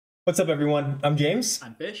What's up, everyone? I'm James,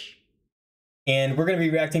 I'm Fish. and we're going to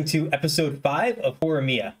be reacting to episode 5 of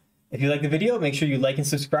Horimiya. If you like the video, make sure you like and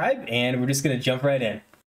subscribe, and we're just going to jump right in.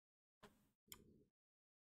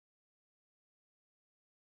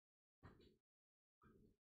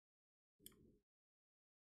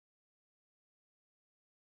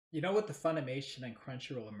 You know, with the Funimation and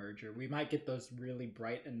Crunchyroll merger, we might get those really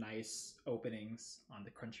bright and nice openings on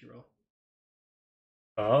the Crunchyroll.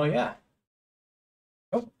 Oh, yeah.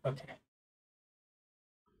 Oh, okay.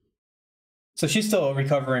 So she's still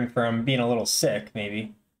recovering from being a little sick,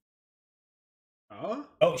 maybe. Oh?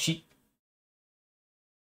 Oh, she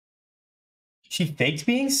faked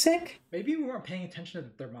being sick? Maybe we weren't paying attention to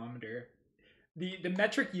the thermometer. The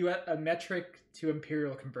metric to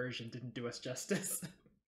imperial conversion didn't do us justice.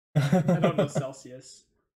 I don't know Celsius.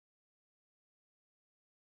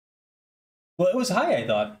 Well, it was high, I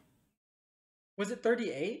thought. Was it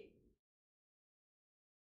 38?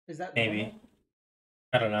 Is that Maybe. normal?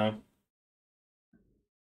 I don't know.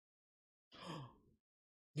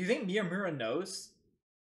 Do you think Miyamura knows?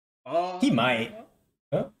 He might.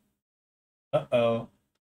 Oh. Uh-oh.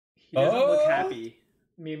 He doesn't look Oh! happy.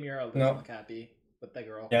 Miyamura doesn't No. look happy with the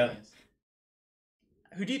girl. Yeah.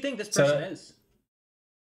 Who do you think this person is?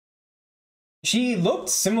 She looked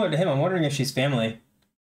similar to him. I'm wondering if she's family,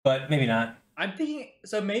 but maybe not. I'm thinking,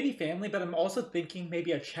 so maybe family, but I'm also thinking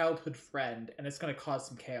maybe a childhood friend, and it's going to cause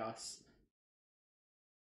some chaos.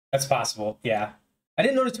 That's possible. Yeah. I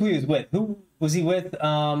didn't notice who he was with. Who was he with?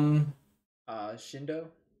 Shindo? Shindo?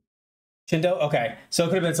 Okay. So it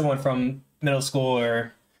could have been someone from middle school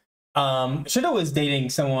or Shindo was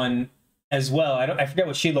dating someone as well. I forget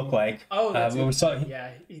what she looked like. Oh, that's we saw,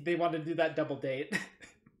 yeah, they wanted to do that double date.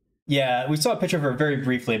 yeah, we saw a picture of her very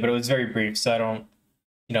briefly, but it was very brief, so I don't,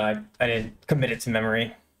 I didn't commit it to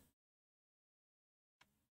memory.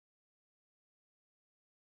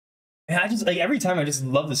 And I just, like, every time I just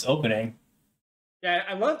love this opening. Yeah,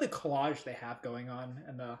 I love the collage they have going on,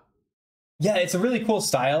 and yeah, it's a really cool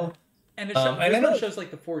style. and And I this know one shows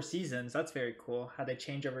like the 4 seasons. That's very cool. How they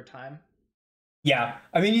change over time. Yeah,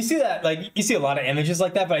 I mean, you see that, like, you see a lot of images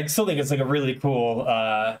like that, but I still think it's like a really cool.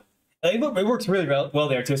 Like, it works really well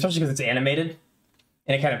there too, especially because it's animated,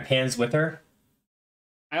 and it kind of pans with her.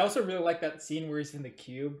 I also really like that scene where he's in the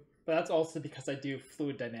cube, but that's also because I do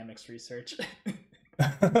fluid dynamics research.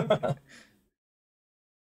 Yeah,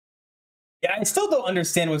 I still don't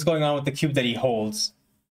understand what's going on with the cube that he holds.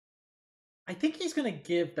 I think he's gonna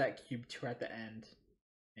give that cube to her at the end.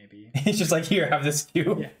 Maybe. He's just like, here, have this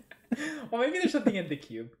cube. Yeah. Well, maybe there's something in the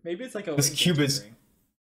cube. Maybe it's like a This cube is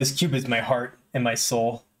my heart and my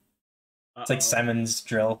soul. It's like Simon's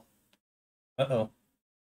drill. Uh-oh.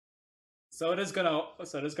 Soda's gonna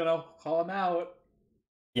call him out.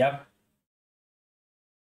 Yep.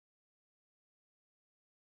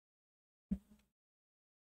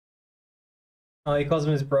 Oh, he calls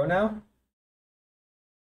him his bro now?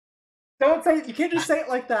 Don't say it. You can't just say it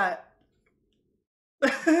like that.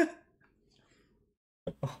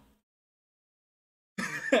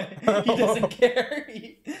 He doesn't care.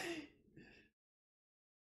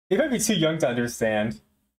 He might be too young to understand.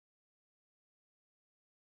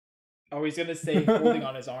 Oh, he's gonna say holding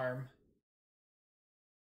on his arm.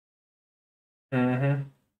 Mm-hmm.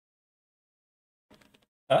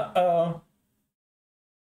 Uh-oh.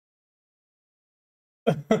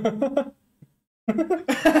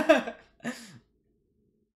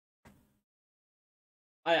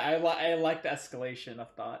 I like the escalation of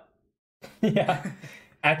thought. Yeah.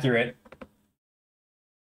 Accurate.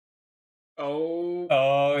 Oh.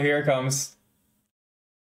 Oh, here it comes.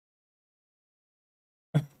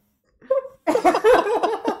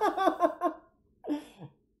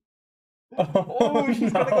 Oh,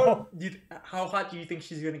 she's no. gonna go. How hot do you think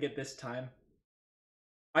she's gonna get this time?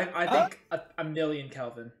 I think a million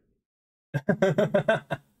Kelvin.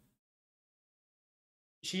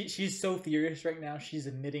 She's so furious right now. She's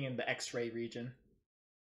emitting in the X-ray region.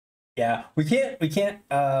 Yeah, we can't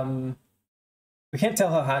tell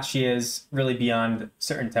how hot she is really beyond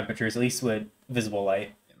certain temperatures, at least with visible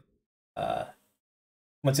light.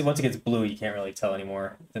 Once it gets blue, you can't really tell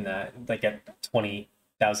anymore than that. Like at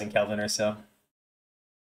 20,000 Kelvin or so.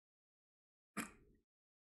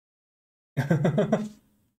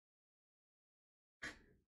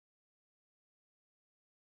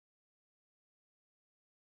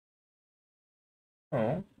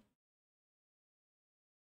 Oh.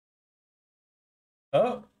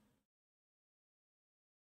 Oh.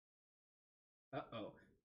 Uh-oh.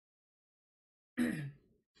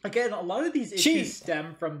 Again, a lot of these issues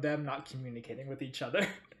stem from them not communicating with each other.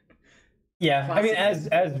 Yeah, I mean,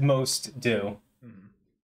 Classic. as most do.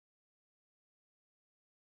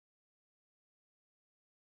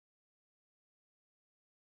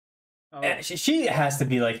 Oh. She has to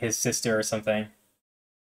be like his sister or something.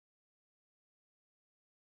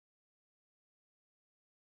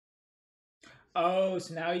 Oh,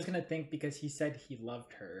 so now he's gonna think because he said he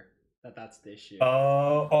loved her that that's the issue.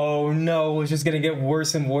 Oh no, it's just gonna get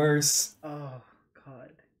worse and worse. Oh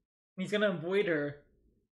god. He's gonna avoid her.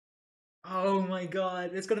 Oh my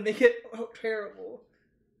god, it's gonna make it terrible.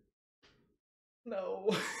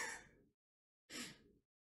 No.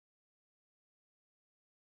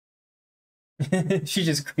 She's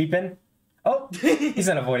just creeping. Oh, he's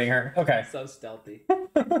not avoiding her. Okay. So stealthy.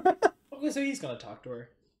 Okay, so he's gonna talk to her.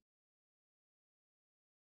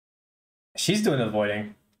 She's doing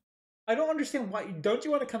avoiding. I don't understand why. Don't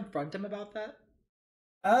you want to confront him about that?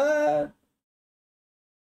 Uh,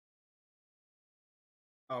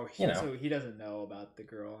 Oh, you know. so he doesn't know about the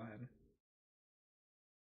girl and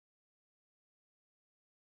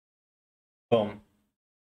Boom.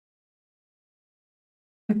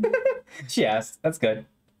 She asked. That's good.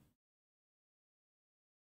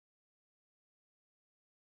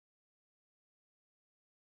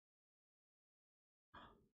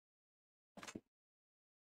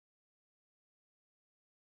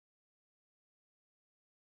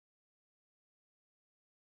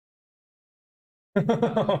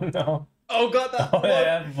 Oh no. oh god, that Oh, look.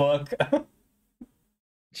 that book.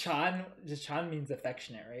 Chan means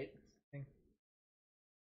affectionate, right? I think.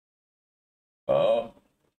 Oh.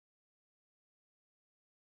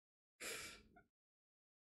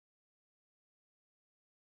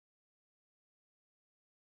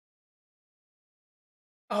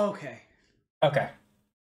 Okay. Okay.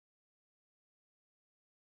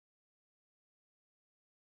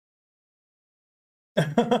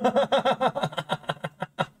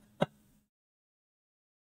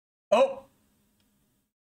 Oh.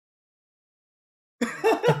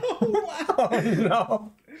 Wow. Oh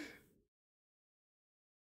no.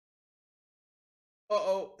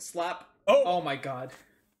 Uh-oh, slap. Oh. Oh my god.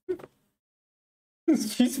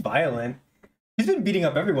 She's violent. She's been beating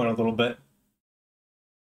up everyone a little bit.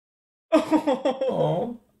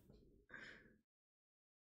 Oh.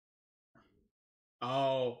 Oh.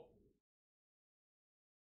 Oh.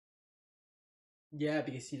 Yeah,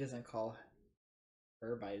 because he doesn't call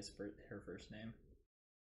her by her first name.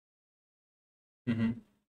 Mm-hmm.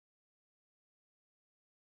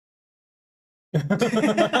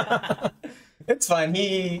 It's fine.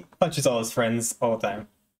 He punches all his friends all the time.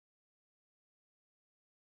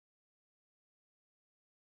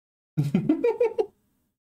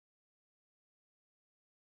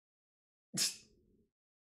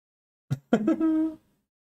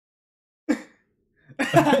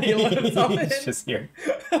 He let himself in. He's just here.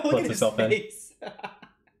 Look Lets at his himself in. face.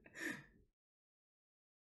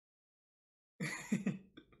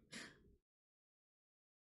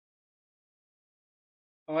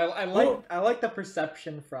 Oh, I like the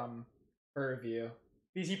perception from her view.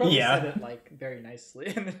 Because he probably said Yeah. it like very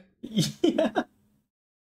nicely. Yeah.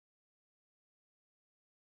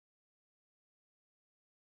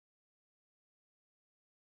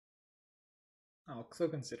 Oh, so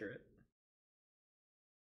considerate.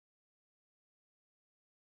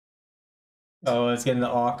 Oh, it's getting the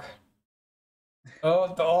awk.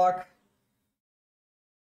 Oh, the awk.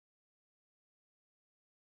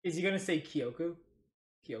 Is he gonna say Kyoko?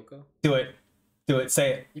 Kyoko? Do it. Do it.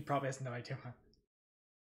 Say it. He probably has no idea.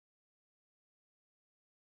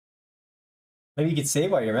 Maybe you could say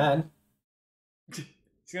while you're mad. He's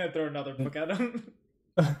gonna throw another book at him.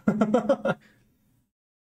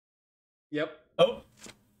 Yep. Oh.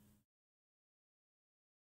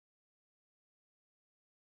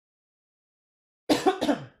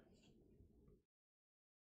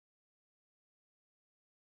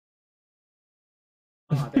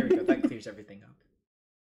 Ah, there we go. That clears everything up.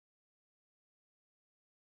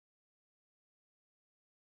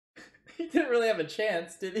 He didn't really have a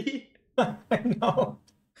chance, did he? I know.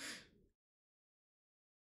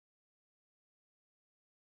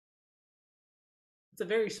 It's a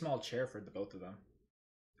very small chair for the both of them.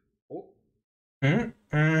 Oh.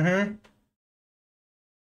 Mm-hmm.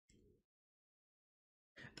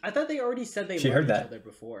 I thought they already said they She loved heard each that. other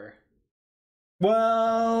before.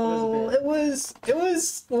 Well, It it was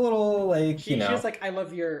a little like, She you know. was like, I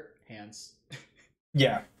love your hands.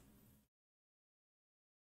 Yeah.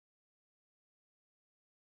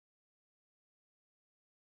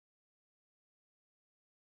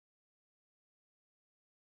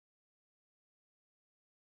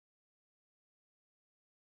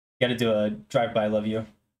 Got to do a drive-by love you.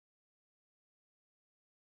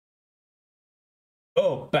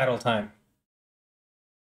 Oh, battle time.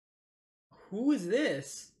 Who is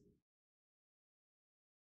this?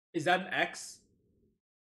 Is that an X?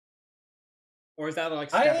 Or is that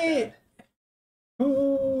like I stepdad?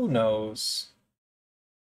 who knows?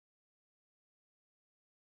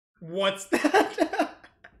 What's that?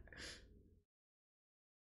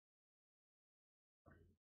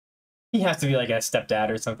 He has to be like a stepdad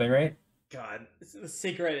or something, right? God, the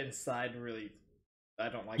cigarette inside really. I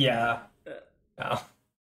don't like Yeah. that. Oh,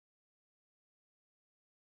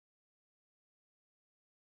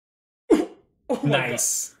 Oh my god,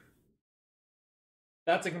 nice.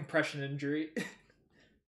 that's a compression injury.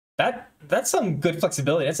 That's some good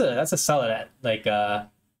flexibility. That's a solid like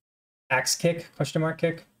axe kick, question mark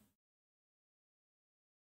kick.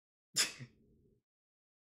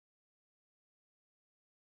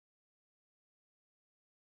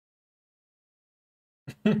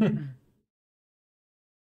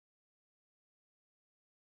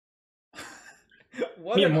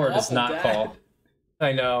 What an Miyamura does awful not dad. call.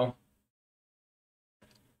 I know.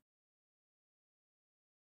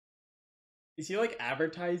 Is he like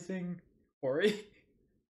advertising Hori?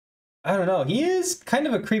 I don't know. He is kind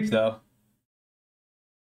of a creep though.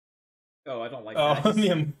 Oh, I don't like Oh, that. His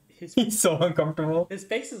Miyam, his he's so uncomfortable. his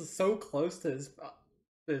face is so close to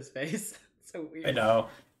his face. It's so I weird. know.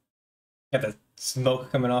 Got the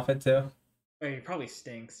smoke coming off it too. Oh, he probably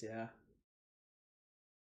stinks. Yeah.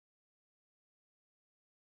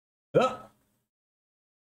 Ugh.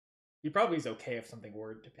 He probably is okay if something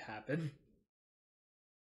were to happen.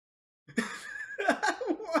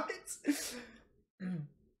 What?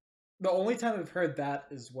 The only time I've heard that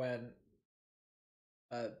is when,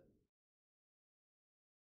 uh,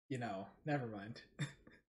 never mind.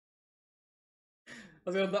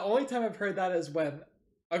 The only time I've heard that is when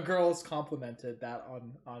a girl's complimented that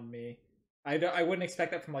on me. I wouldn't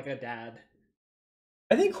expect that from like a dad.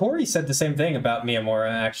 I think Hori said the same thing about Miyamura,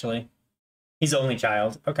 actually. He's the only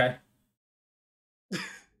child. Okay.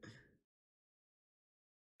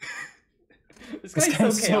 This This guy's so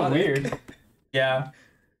guy's so weird. chaotic. Yeah.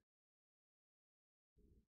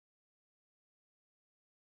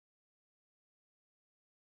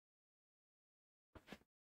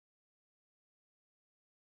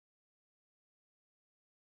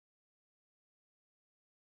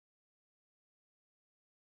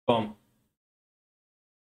 Boom.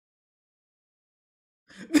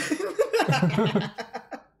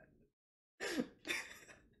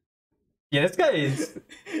 Yeah, this guy is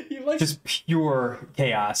He like just pure just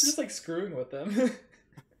chaos. like screwing with them.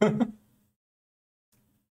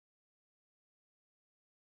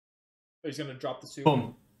 He's gonna drop the soup.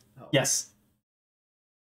 Boom. Oh. Yes.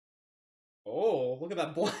 Oh, look at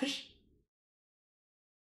that blush.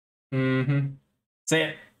 Mm-hmm. Say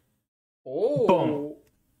it. Boom. Oh.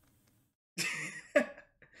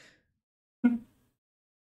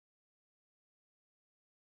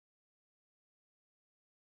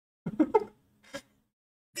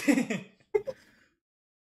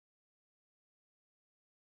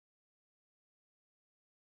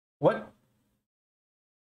 What?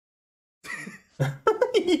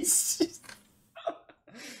 He's just...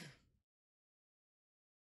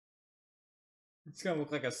 He's gonna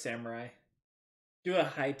look like a samurai. Do a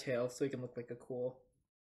high tail so he can look like a cool.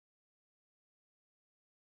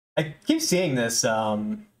 I keep seeing this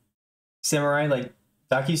samurai like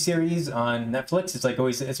docu-series on Netflix. It's like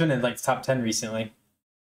always it's been in like top 10 recently. I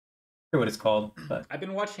forget what it's called, but I've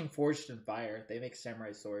been watching Forged in Fire. They make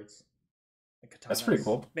samurai swords, like that's pretty katanas.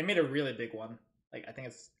 cool. They made a really big one. Like I think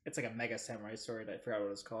it's like a mega samurai sword. I forgot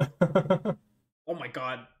what it's called. Oh my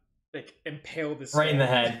god! Like impale this Right in the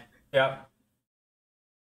skull. head. Yep.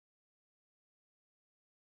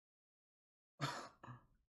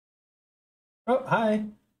 Oh, hi.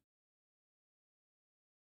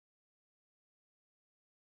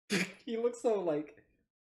 He looks so like.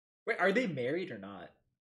 Wait, are they married or not?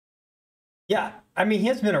 Yeah, I mean he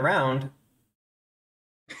has been around.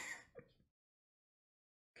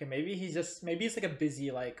 Okay, maybe he's like a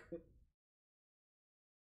busy like.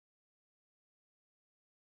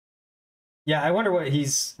 Yeah, I wonder what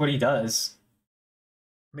he does.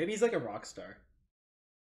 Maybe he's like a rock star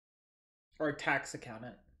or a tax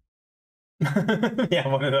accountant. Yeah,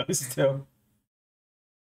 one of those too.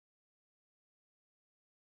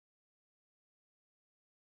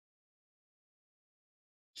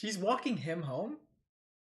 She's walking him home.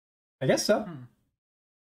 I guess so. Hmm.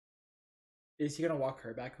 Is he gonna walk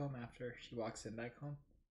her back home after she walks him back home?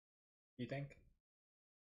 You think?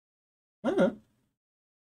 I don't know.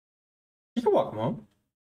 You can walk him home.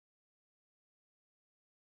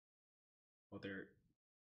 Well, they're.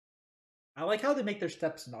 I like how they make their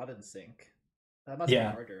steps not in sync. That must be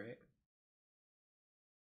Yeah. harder, right?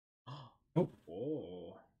 Oh,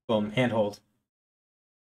 Oh, boom, handhold.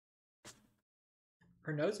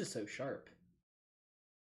 her nose is so sharp.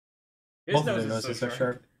 His Both of nose their is so noses are sharp.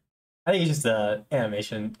 sharp. I think it's just the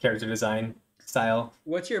animation, character design style.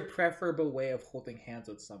 What's your preferable way of holding hands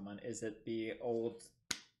with someone? Is it the old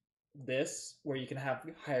this where you can have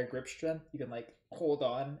higher grip strength? You can like hold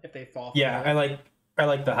on if they fall Yeah, forward. I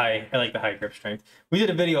like the high grip strength. We did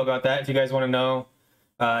a video about that. If you guys want to know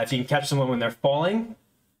if you can catch someone when they're falling,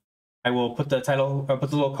 I will put the title or put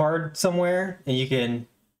the little card somewhere, and you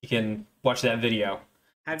can watch that video.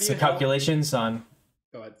 Have It's you the held? calculations on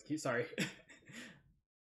Go ahead. Sorry.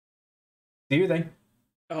 do your thing.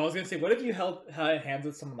 Oh, I was gonna say, what if you held hands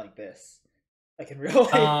with someone like this, like in real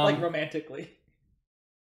life, like Um, romantically?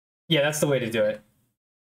 yeah, that's the way to do it.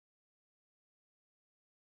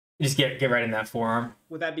 You just get right in that forearm.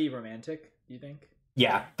 Would that be romantic? Do you think?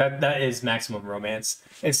 Yeah, that is maximum romance.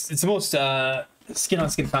 It's the most skin on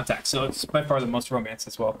skin contact, so it's by far the most romance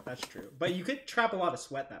as well. That's true. But you could trap a lot of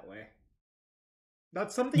sweat that way.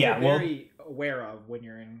 That's something you're Yeah, well, very aware of when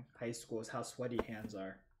you're in high school is how sweaty hands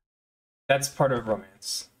are. that's part of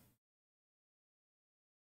romance.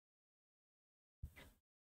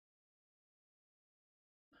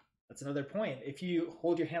 That's another point. If you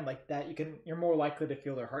hold your hand like that, you're more likely to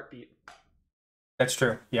feel their heartbeat. That's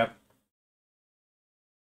true. Yep.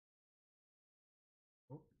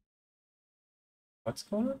 What's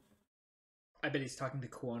going on? I bet he's talking to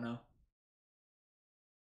Kuono.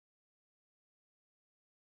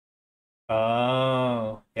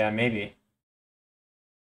 Oh, yeah, maybe.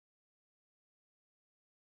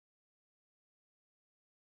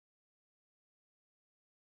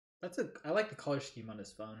 I like the color scheme on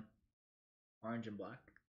his phone. Orange and black.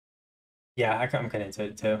 Yeah, I'm kind of into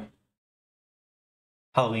it too.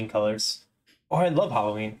 Halloween colors. Oh, I love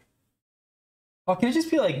Halloween. Oh, can it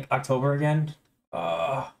just be like October again?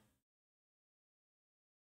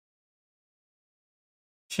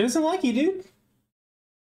 She doesn't like you, dude.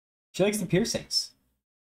 She likes the piercings.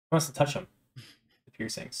 She wants to touch them. The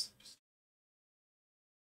piercings.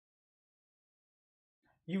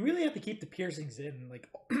 You really have to keep the piercings in like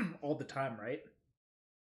all the time, right?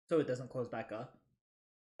 So it doesn't close back up.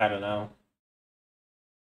 I don't know.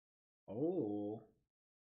 Oh.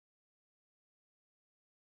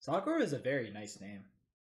 Sakura is a very nice name.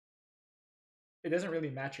 It doesn't really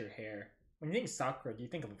match your hair. When you think Sakura, you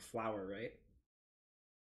think of a flower, right?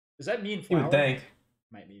 Does that mean You would flower? think.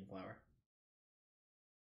 Might mean flower.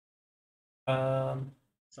 Um,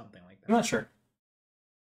 Something like I'm that. not sure.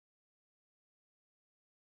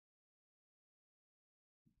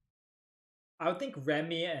 I would think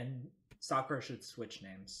Remy and Sakura should switch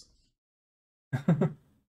names.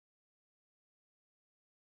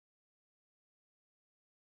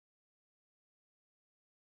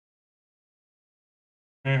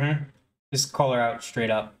 Mm-hmm. Just call her out straight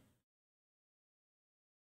up.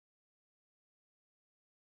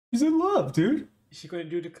 She's in love, dude. Is she going to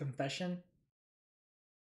do the confession?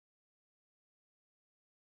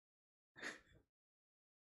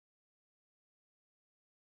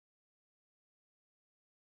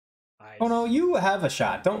 Oh no, Eyes. you have a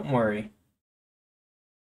shot. Don't worry.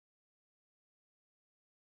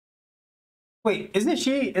 Wait, isn't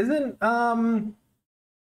she? Isn't I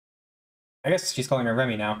guess she's calling her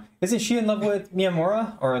Remy now. Isn't she in love with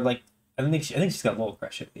Miyamura? Or like, I think she's got a little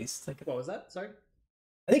crush at least. Like, What was that? Sorry.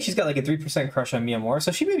 I think she's got like a 3% crush on Miyamura,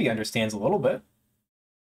 so she maybe understands a little bit.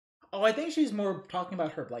 Oh, I think she's more talking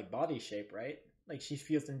about her like body shape, right? Like she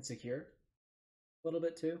feels insecure a little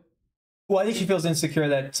bit too. Well, I think she feels insecure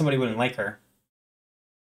that somebody wouldn't like her.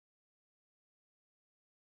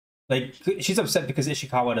 Like, she's upset because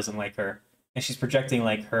Ishikawa doesn't like her, and she's projecting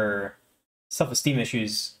like her self-esteem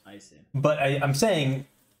issues. I see. But I'm saying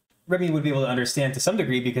Remy would be able to understand to some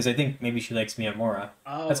degree because I think maybe she likes Miyamura.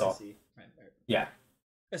 Oh, That's I all. see. Right, right. Yeah,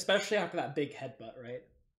 Especially after that big headbutt, right?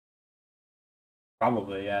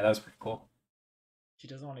 probably. Yeah, that was pretty cool. She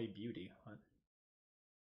doesn't want to be beauty. What?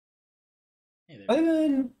 Hey there.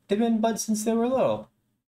 But they've been buds since they were little.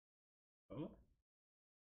 Oh.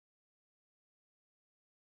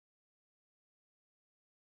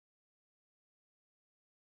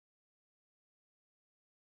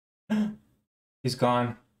 He's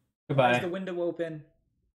gone. Why is the Goodbye. window open?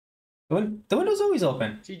 The window's always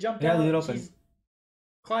open. She jumped Yeah, leave it out. open. She's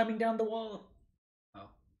climbing down the wall. Oh.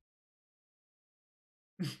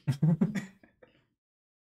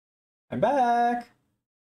 I'm back.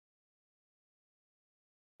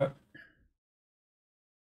 Oh,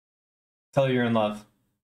 tell her you're in love.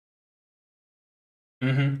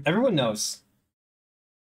 Everyone knows.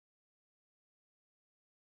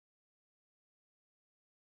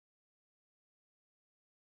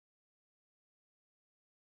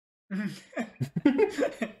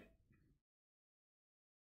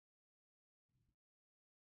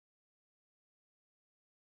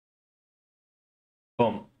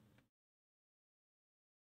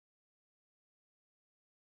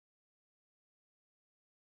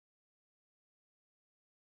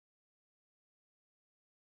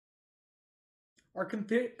 Are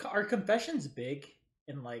confessions big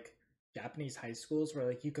in like Japanese high schools where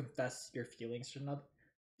like you confess your feelings to another?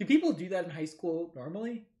 Do people do that in high school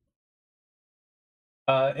normally?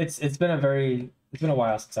 It's been a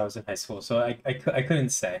while since I was in high school, so I couldn't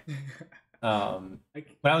say.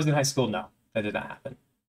 Like, When I was in high school, no, that did not happen.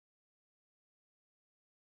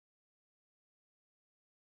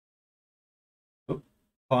 Oop,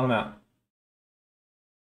 calling him out.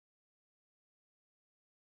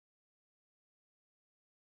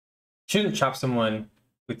 Shouldn't chop someone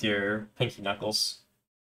with your pinky knuckles.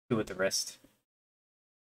 Do it with the wrist.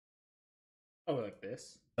 oh, like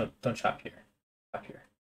this. Don't chop here. Chop here.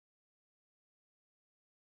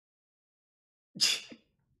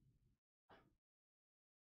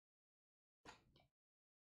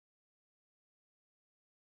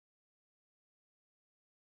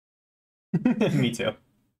 Me too.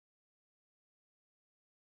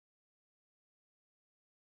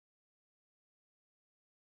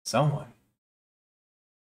 Someone.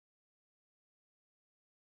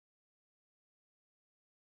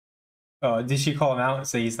 Oh, did she call him out and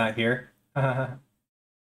say he's not here?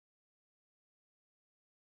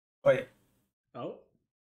 Wait, Oh,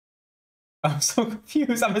 I'm so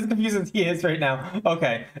confused. I'm as confused as he is right now.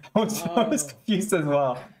 Okay, I was oh, confused as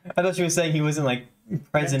well. I thought she was saying he wasn't like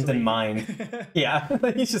present in mentally. mind. Yeah,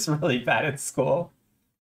 he's just really bad at school.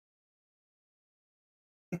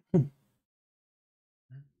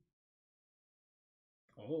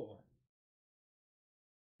 Oh.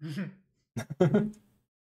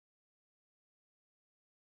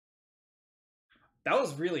 That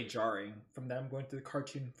was really jarring from them going to the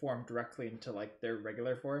cartoon form directly into like their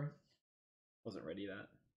regular form. Wasn't ready that.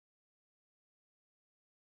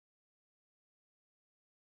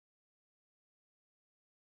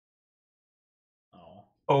 Oh.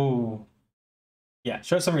 Oh, yeah,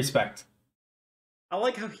 show some respect. I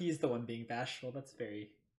like how he's the one being bashful. That's very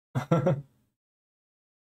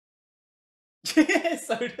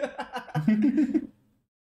so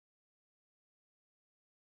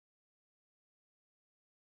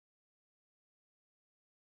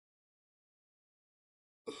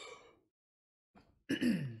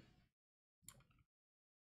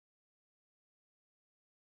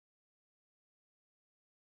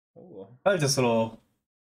Oh. I like this little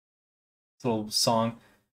song.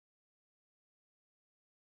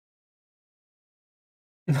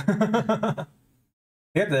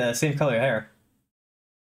 They have the same color hair.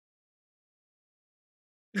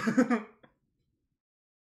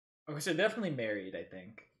 Okay, so definitely married, I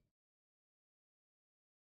think.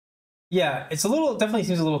 Yeah, it's a little definitely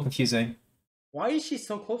seems a little confusing. Why is she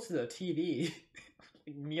so close to the TV?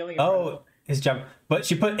 Like kneeling in front of Oh, his job, but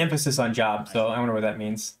she put emphasis on job, I so see. I wonder what that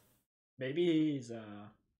means. Maybe he's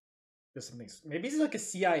there's something maybe he's like a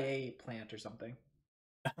CIA plant or something.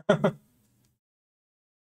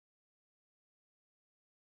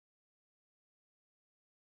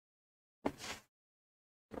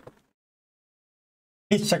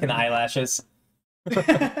 He's checking the eyelashes.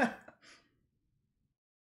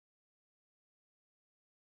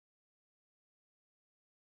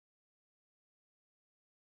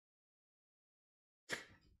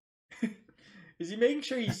 Is he making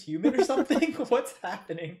sure he's human or something? What's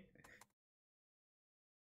happening?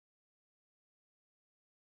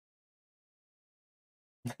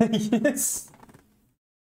 Yes.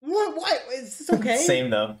 What? Is this okay? Same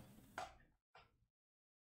though.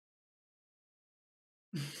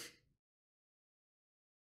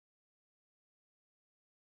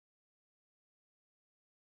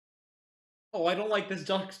 Oh, I don't like this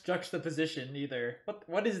juxtaposition either.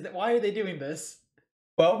 What is that? Why are they doing this?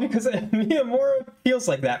 Well, because Miyamura feels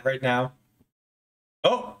like that right now.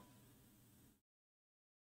 Oh.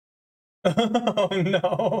 Oh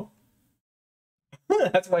no.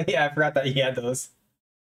 That's why I forgot that he had those.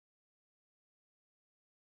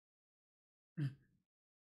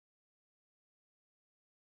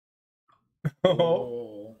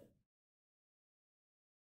 Oh.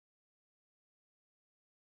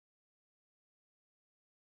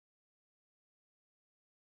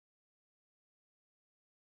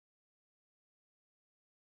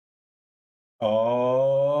 Oh.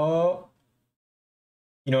 Oh.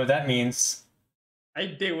 You know what that means?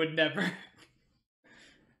 They would never.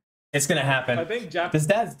 It's gonna I happen. think Jap. This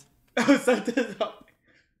dad. Oh, so does-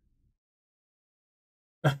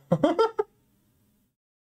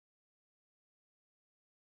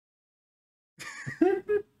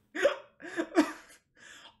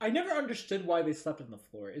 I never understood why they slept on the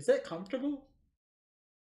floor. Is it comfortable?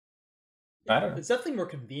 I don't know. It's definitely more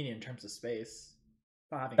convenient in terms of space.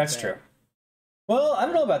 Not having a That's bed. true. Well, I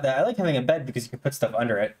don't know about that. I like having a bed because you can put stuff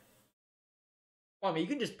under it. Well, I mean, you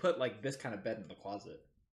can just put like this kind of bed in the closet,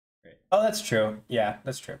 right? Oh, that's true. Yeah,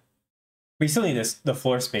 that's true. We still need the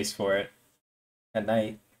floor space for it at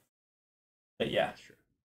night. But yeah, That's true.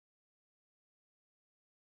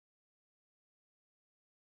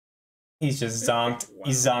 he's just zonked. Wow.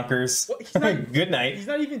 He's zonkers. Well, he's not. Good night. He's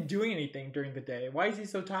not even doing anything during the day. Why is he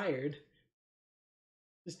so tired?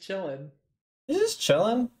 Just chilling. He's just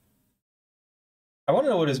chilling. I want to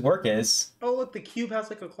know what his work is. Oh, look, the cube has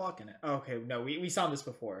like a clock in it. Oh, okay, no, we saw this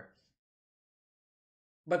before.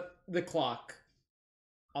 But the clock.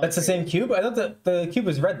 That's the same cube? I thought the cube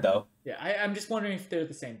was red, though. Yeah, I'm just wondering if they're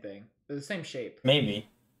the same thing. They're the same shape. Maybe.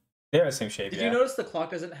 They're the same shape, Did you notice the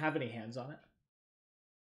clock doesn't have any hands on it?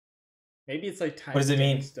 Maybe it's like time. What does it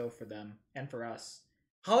mean? Still for them and for us.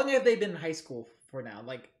 How long have they been in high school for now?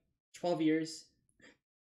 Like 12 years?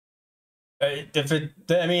 If it,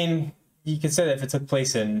 I mean, you could say that if it took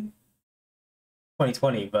place in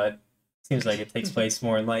 2020, but it seems like it takes place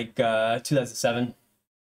more in like 2007.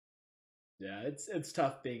 Yeah, it's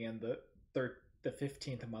tough being in the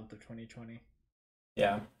 15th month of 2020.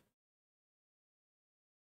 Yeah.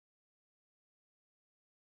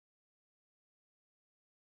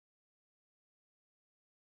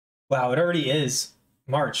 Wow, it already is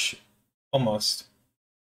March, almost.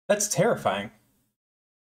 That's terrifying.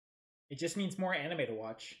 It just means more anime to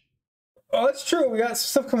watch. Oh, that's true. We got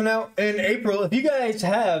stuff coming out in April. If you guys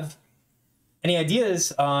have any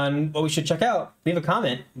ideas on what we should check out, leave a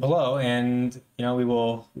comment below, and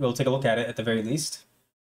we'll take a look at it at the very least.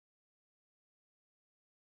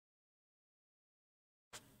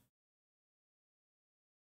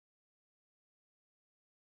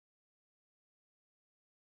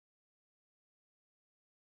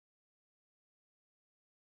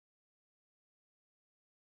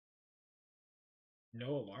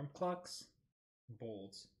 No alarm clocks?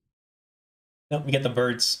 Bolds. Nope, we get the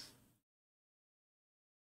birds.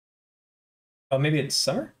 Oh, maybe it's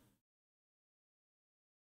summer?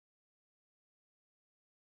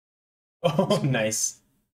 Oh, nice.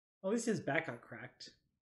 At least his back got cracked.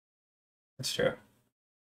 That's true.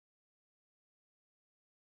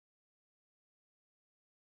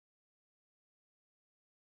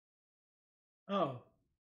 Oh.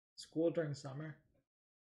 School during summer?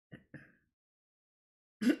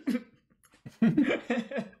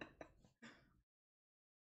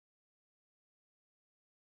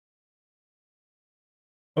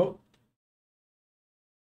 Oh.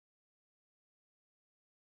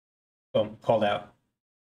 Oh, called out.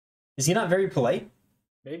 Is he not very polite?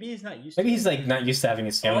 Maybe he's not used Maybe to he's like not used to having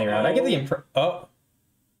his family around. I get the impression. Oh,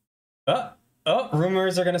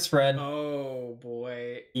 rumors are gonna spread. Oh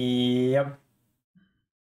boy. Yep.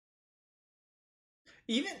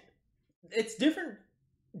 Even it's different.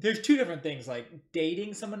 There's two different things. Like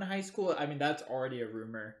dating someone in high school, I mean that's already a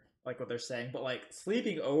rumor, like what they're saying. But like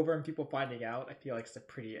sleeping over and people finding out, I feel like it's a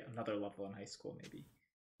pretty another level in high school, maybe.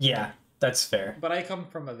 Yeah, that's fair. But I come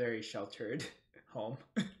from a very sheltered home.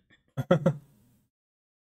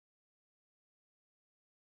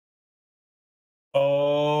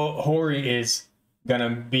 Oh, Hori is gonna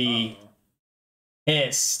be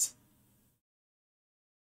pissed.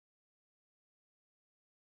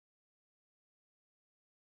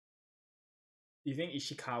 Do you think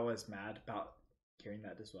Ishikawa is mad about hearing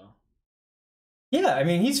that as well? Yeah, I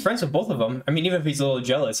mean, he's friends with both of them. I mean, even if he's a little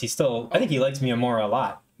jealous, he's still. I think he likes Miyamura a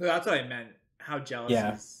lot. No, that's what I meant. How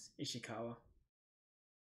jealous is Ishikawa?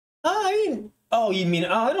 I mean, oh, you mean?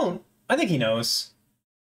 Oh, I don't. I think he knows.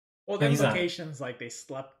 Well, the implications like they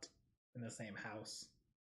slept in the same house.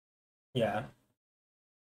 Yeah.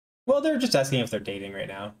 Well, they're just asking if they're dating right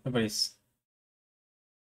now. Nobody's.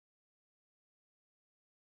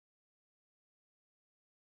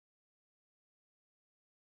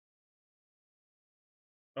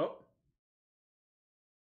 Oh.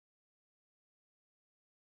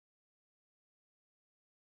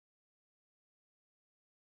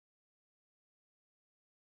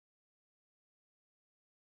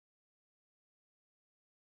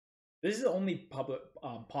 This is only public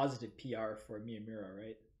positive PR for Miyamura,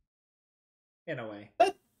 right? In a way.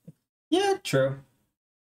 Yeah, true.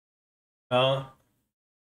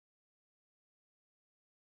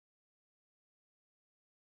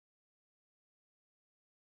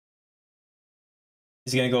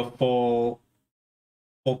 He's gonna go full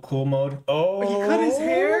cool mode. Oh, he cut his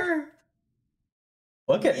hair.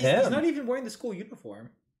 Look at him. He's not even wearing the school uniform.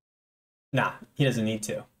 Nah, he doesn't need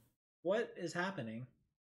to. What is happening?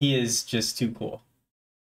 He is just too cool.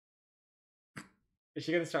 Is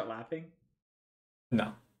she gonna start laughing?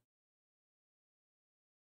 No.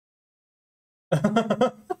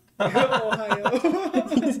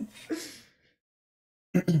 Ohio.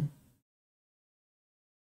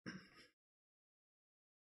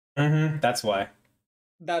 That's why.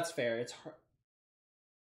 That's fair. It's hard.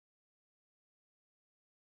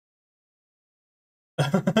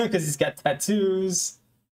 Because he's got tattoos.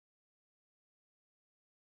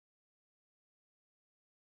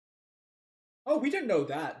 Oh, we didn't know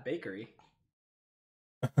that bakery.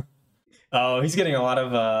 Oh, he's getting a lot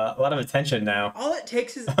of attention now. All it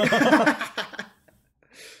takes is.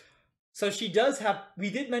 So she does have. We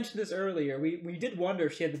did mention this earlier. We did wonder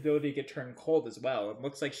if she had the ability to get turned cold as well. It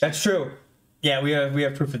looks like she. That's true. Yeah, we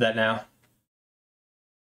have proof of that now.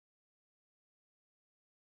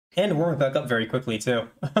 And warming back up very quickly too.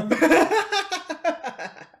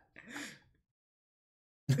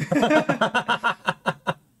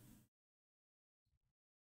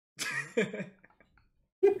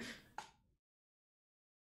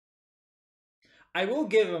 I will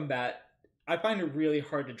give him that. I find it really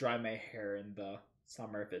hard to dry my hair in the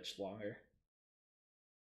summer if it's longer.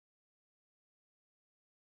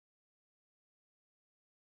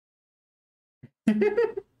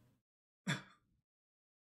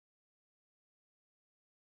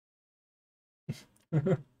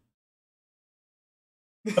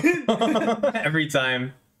 Every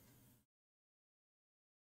time.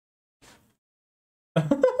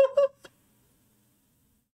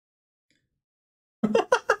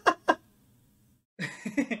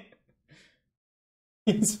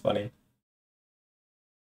 He's funny.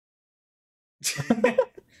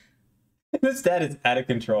 This dad is out of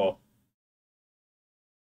control.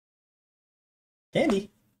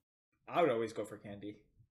 Candy. I would always go for candy.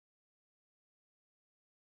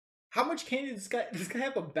 How much candy does this guy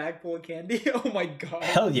have a bag full of candy? Oh my god.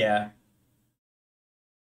 Hell yeah.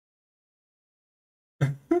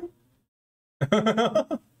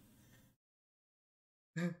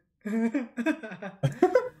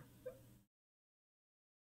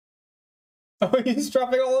 Oh, he's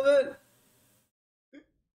dropping all of it?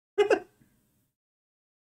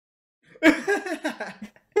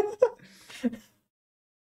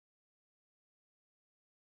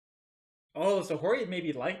 Oh, so Hori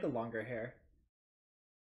maybe liked the longer hair.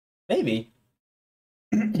 Maybe.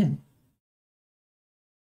 You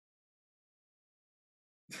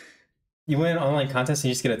win an online contest and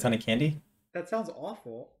you just get a ton of candy? That sounds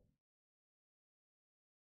awful.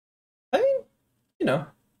 I mean, you know.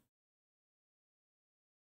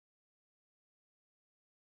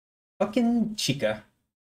 Fucking Chica.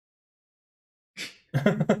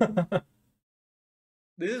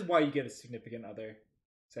 This is why you get a significant other,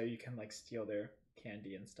 so you can like steal their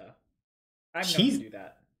candy and stuff. I'm known to do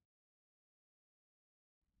that.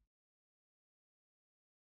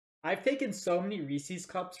 I've taken so many Reese's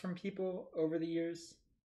cups from people over the years.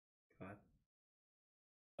 God.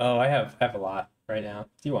 Oh, I have a lot right now.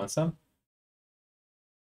 Do you want some?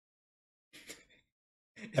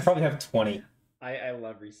 I probably have 20. I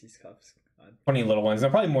love Reese's cups. God. 20 little ones. No,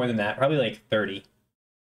 probably more than that. Probably like 30.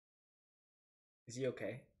 Is he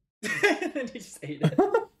okay? And he just ate it.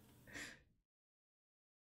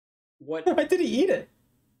 What? Why did he eat it?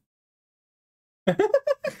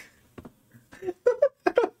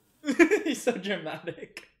 He's so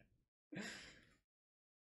dramatic.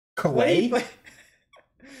 Clay?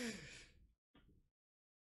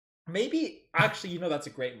 Maybe, actually, that's a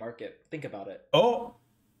great market. Think about it. Oh.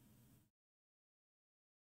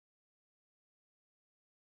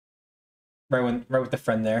 Right with the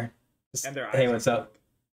friend there. Just, And their eyes hey, what's up?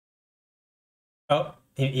 Oh,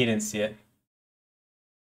 he didn't see it.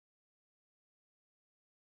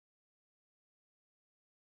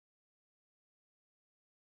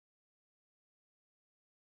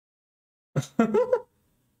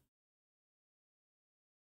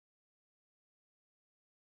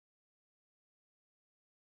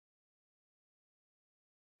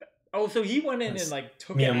 Oh, so he went in and like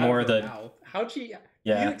took it Mia out Moore, of her the mouth. How'd she?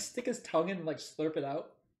 yeah. Did he like stick his tongue in and like slurp it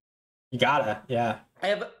out? You gotta, yeah. I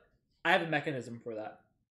have a mechanism for that.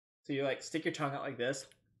 So you like stick your tongue out like this,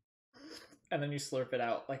 and then you slurp it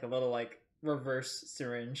out like a little like reverse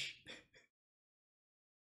syringe.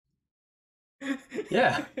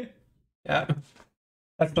 Yeah. Yeah.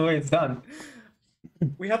 That's the way it's done.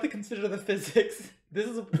 We have to consider the physics. This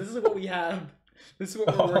is what we have. This is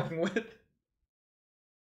what we're working with.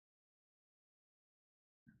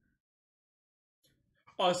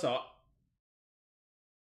 Also,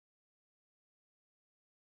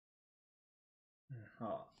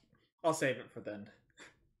 I'll save it for then.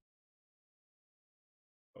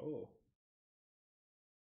 Oh.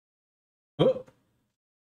 Oh.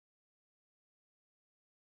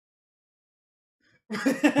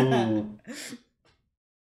 Ooh.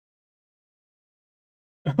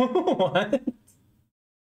 What?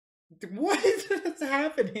 What is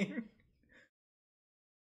happening?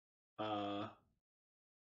 Uh,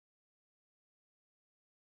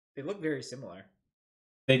 they look very similar.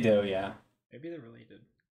 They do, yeah. Maybe they're related.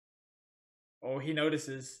 Oh, he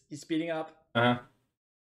notices. He's speeding up. Uh-huh.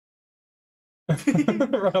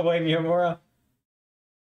 Run away, Miyamura.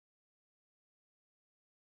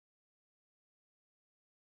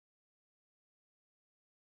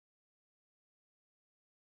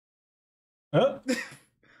 Oh.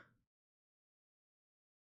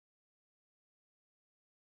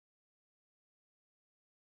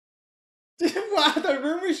 Wow, the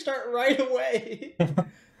rumors start right away.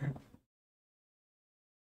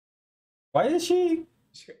 Why is she?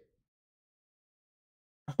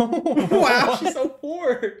 Wow, she's so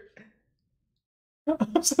bored.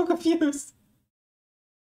 I'm so confused.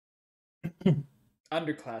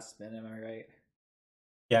 Underclassmen, am I right?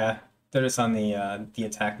 Yeah, they're just on the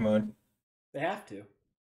attack mode. They have to.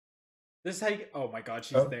 This is how you. Oh my god,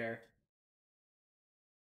 she's Oh. there.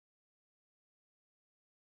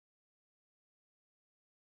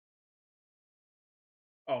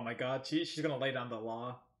 Oh my god, she's gonna lay down the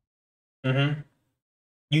law. Mm-hmm.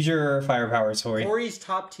 Use your fire powers, Hori. Hori's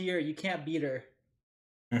top tier. You can't beat her.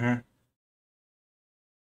 Mm-hmm.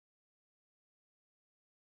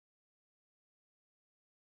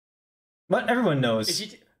 But everyone knows. Is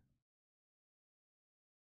she?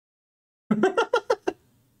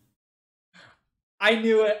 I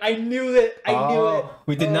knew it. I knew it. I knew it.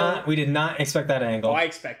 We did not. We did not expect that angle. Oh, I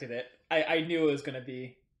expected it. I knew it was gonna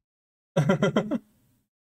be.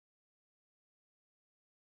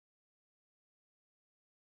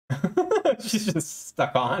 She's just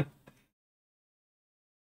stuck on.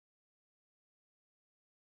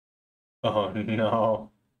 Oh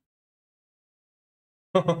no.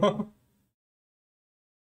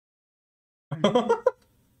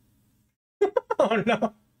 Oh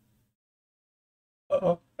no.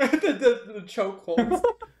 Uh-oh. The chokeholds.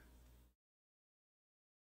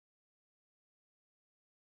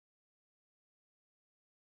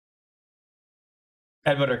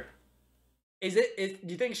 Headbutter. Do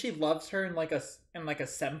you think she loves her in like a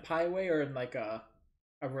senpai way or in like a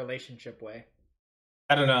relationship way?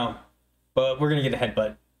 I don't know, but we're gonna get a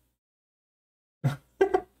headbutt.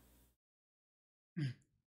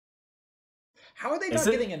 How are they Is not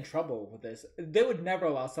it? getting in trouble with this? They would never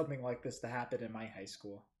allow something like this to happen in my high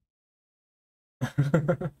school.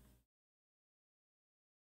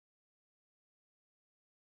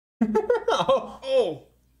 Oh. Oh,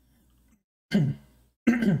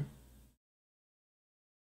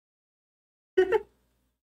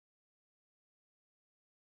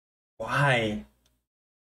 Why?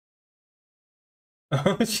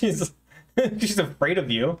 Oh, she's afraid of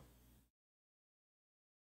you.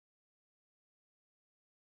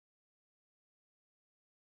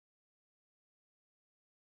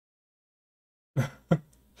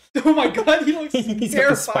 oh my god, he looks He's got the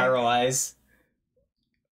terrifying. spiral eyes.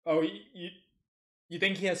 Oh, you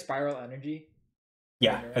think he has spiral energy?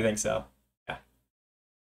 Yeah, I think so. Yeah.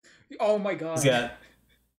 Oh my god. He's got.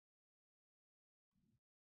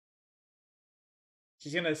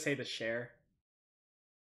 She's gonna say the share.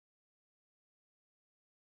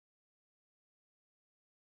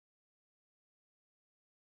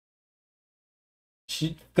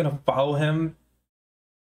 She's gonna follow him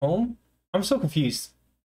home? I'm so confused.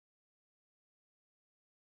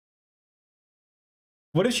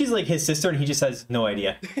 What if she's like his sister and he just has no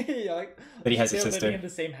idea Yeah, like, that he has a they're sister? living in the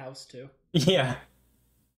same house too. Yeah,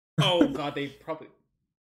 Oh god, they probably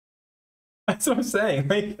that's what I'm saying.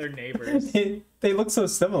 Like, they're neighbors. they look so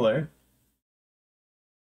similar.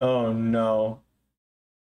 Oh no.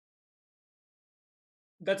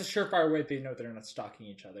 That's a surefire way they know they're not stalking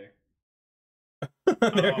each other.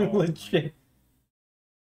 They're Oh, legit.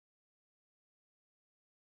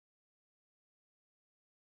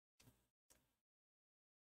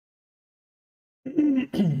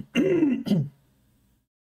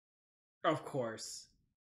 Of course.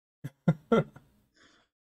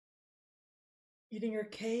 Eating her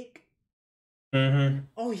cake? Mm-hmm.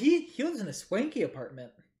 Oh, he lives in a swanky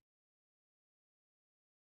apartment.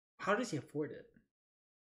 How does he afford it?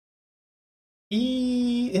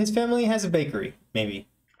 His family has a bakery, maybe.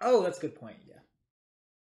 Oh, that's a good point, yeah.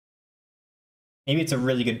 Maybe it's a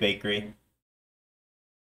really good bakery.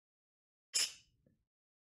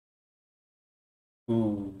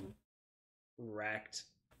 Ooh. Wrecked.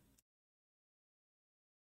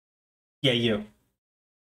 Yeah, you.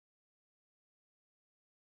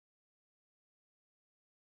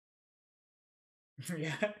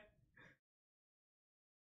 Yeah.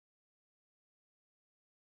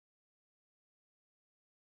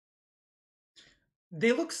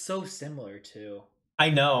 They look so similar too. I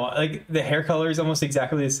know, like the hair color is almost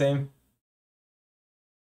exactly the same.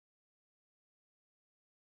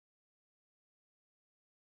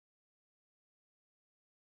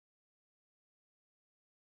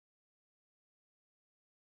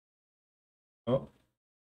 Oh,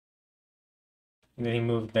 and then he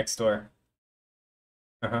moved next door.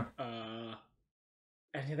 Uh Uh,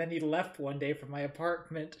 and then he left one day from my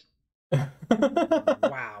apartment. huh.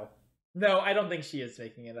 Wow. No, I don't think she is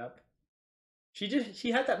making it up.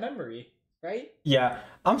 She had that memory, right? Yeah,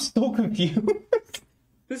 I'm so confused.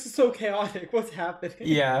 This is so chaotic. What's happening?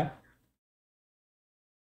 Yeah.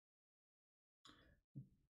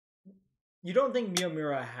 You don't think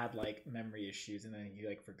Miyamura had like memory issues and then he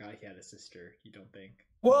like forgot he had a sister? You don't think?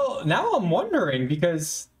 Well, now I'm wondering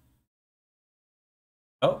because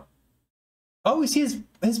oh, oh, we see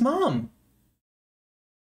his mom.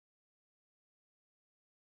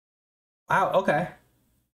 Wow. Okay.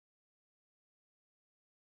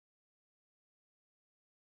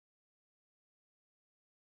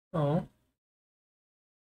 Oh,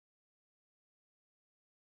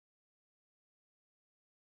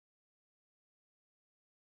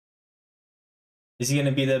 is he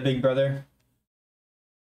gonna be the big brother?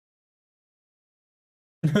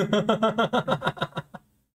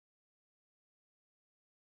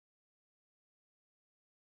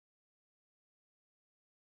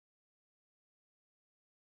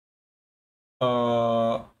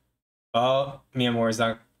 Uh, Miyamori's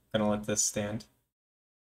not gonna let this stand.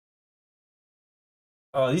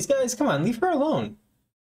 Oh, these guys, come on, leave her alone.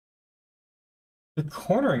 They're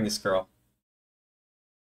cornering this girl.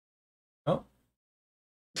 Oh,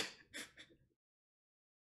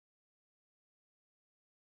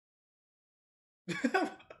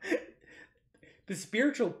 The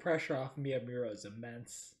spiritual pressure off Miyamura is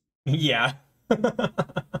immense. yeah.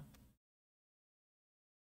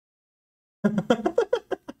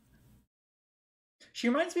 She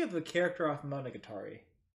reminds me of the character off Monogatari,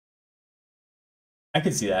 I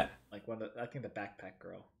could see that. like I think the backpack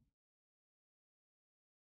girl.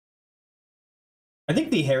 I think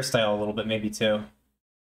the hairstyle a little bit, maybe too.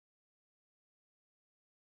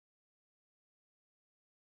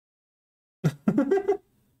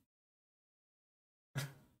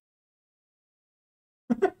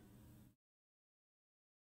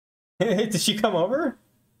 Did she come over?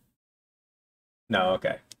 No,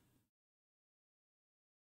 okay.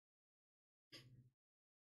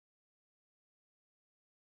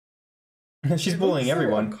 She's It looks bullying so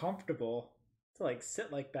everyone. uncomfortable to like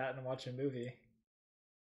sit like that and watch a movie.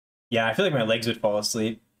 Yeah, I feel like my legs would fall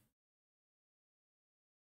asleep.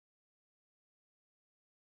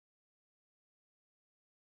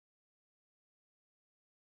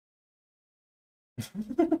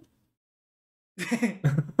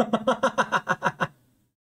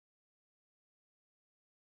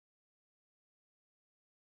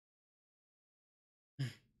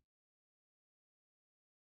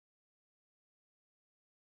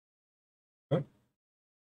 Huh?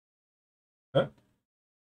 Huh?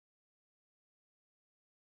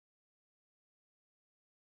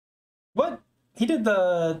 What? He did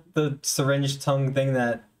the syringe tongue thing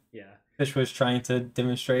that Yeah, Fish was trying to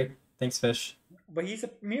demonstrate. Thanks, Fish. but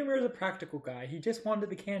Miyamura's a practical guy. He just wanted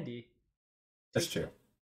the candy. That's Take true. it.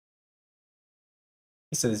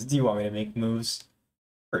 He says, "Do you want me to make moves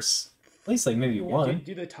first? At least like maybe Yeah, one."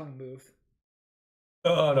 do the tongue move.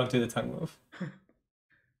 Oh, don't do the tongue move.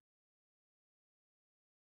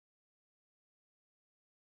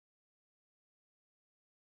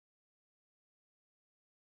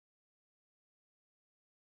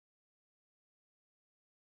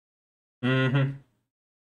 Mm-hmm.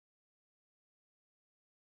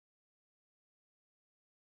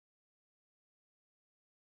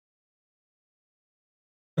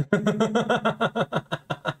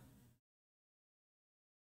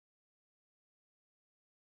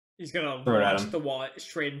 He's gonna Throw it at launch him. the wallet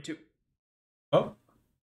straight into. Oh,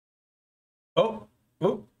 oh,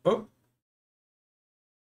 oh, oh.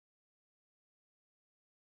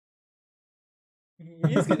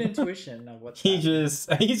 He has good intuition of what's He happening.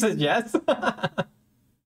 just he says yes.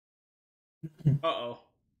 Uh oh.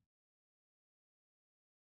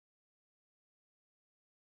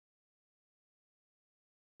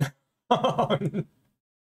 Oh,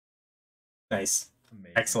 nice.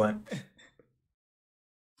 Amazing. Excellent.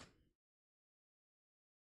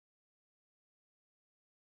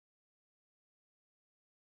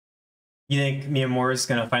 You think Miyamoto's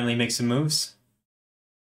gonna finally make some moves?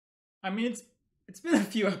 I mean, it's been a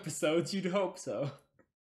few episodes. You'd hope so.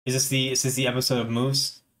 Is this the episode of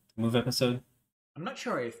moves? Move episode? I'm not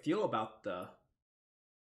sure how I feel about the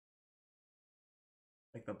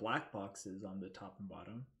Like the black boxes on the top and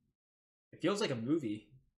bottom. It feels like a movie.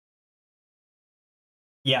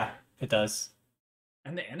 Yeah, it does.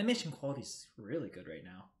 And the animation quality is really good right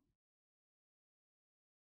now.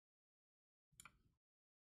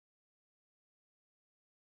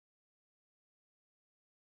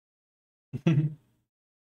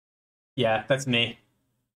 Yeah, that's me.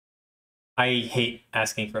 I hate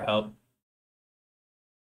asking for help.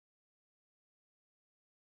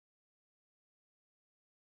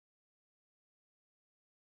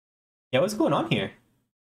 Yeah, what's going on here?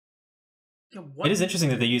 Yeah, It what? is interesting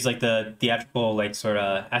that they use like the theatrical like sort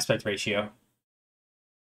of aspect ratio.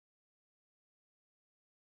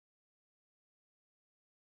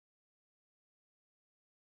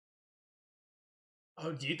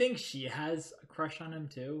 Oh, do you think she has a crush on him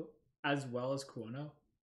too, as well as Kuono? Or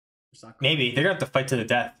Sakura? Maybe they're gonna have to fight to the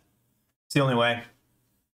death. It's the only way.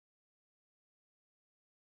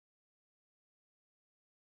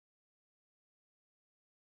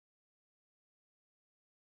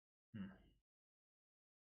 Hmm.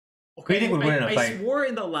 Who do you think Okay, would win in a I fight? swore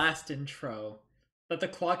in the last intro that the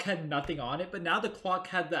clock had nothing on it, but now the clock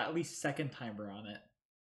had the at least second timer on it.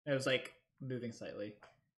 It was like moving slightly.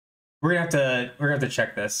 We're gonna have to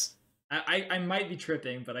check this. I might be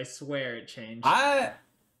tripping, but I swear it changed. I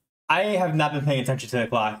have not been paying attention to the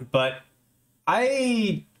clock, but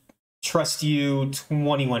I trust you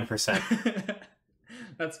 21%,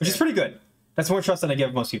 That's which is fair. pretty good. That's more trust than I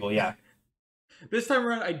give most people. Yeah, This time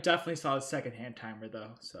around, I definitely saw a second hand timer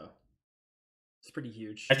though, so it's pretty I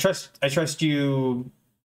huge. trust you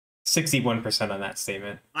 61% on that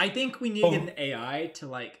statement. I think we need to get Oh, an AI to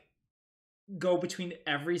like go between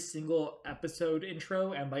every single episode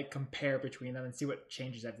intro and like compare between them and see what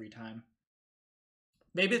changes every time.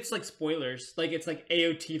 Maybe it's like spoilers, like it's like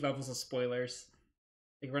AOT levels of spoilers.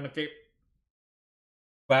 Like we're gonna figure.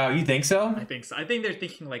 wow, you think so? I think so. I think they're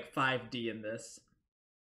thinking like 5D in this.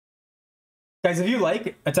 Guys, if you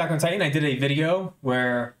like Attack on Titan, I did a video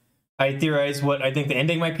where I theorized what I think the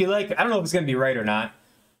ending might be like. I don't know if it's going to be right or not,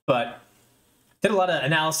 but did a lot of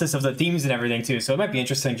analysis of the themes and everything too, so it might be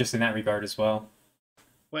interesting just in that regard as well.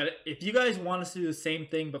 But if you guys want us to do the same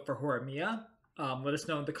thing but for Horimiya, let us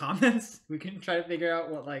know in the comments. We can try to figure out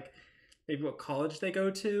what like maybe what college they go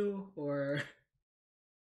to or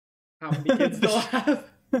how many kids they'll have.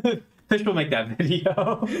 Fish will make that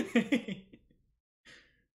video.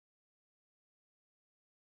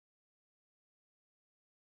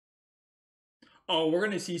 Oh, we're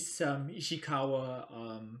gonna see some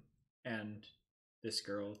Ishikawa and this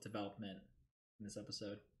girl development in this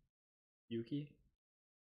episode. Yuki.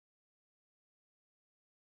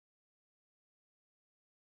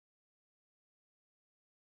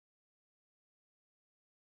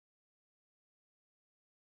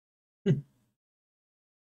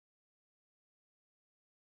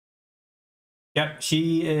 Yep,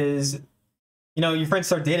 she is. You know, your friends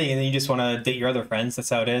start dating, and then you just want to date your other friends. That's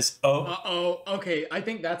how it is. Oh, Oh, okay. I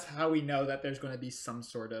think that's how we know that there's going to be some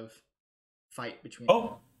sort of fight between them.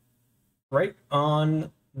 oh, right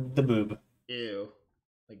on the boob. Ew.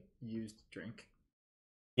 Like used drink.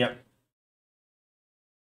 Yep.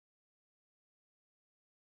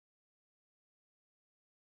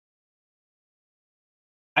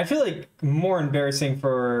 I feel like more embarrassing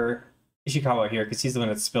for Ishikawa here because he's the one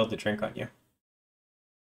that spilled the drink on you.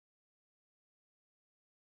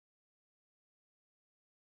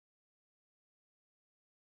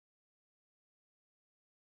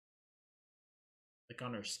 Like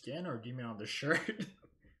on her skin, or do you mean on the shirt?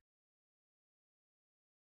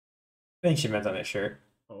 I think she meant on his shirt.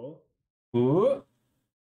 Oh. Ooh.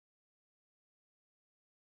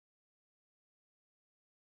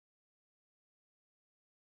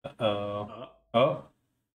 Uh-oh. Uh, Oh.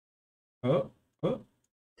 Oh. Oh.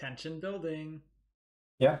 tension building.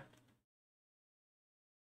 Yeah.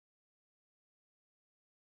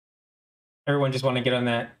 Everyone just want to get on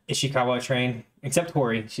that Ishikawa train, except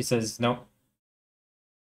Hori. She says nope.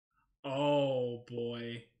 Oh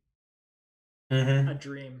boy. A Mm-hmm.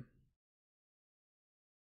 dream.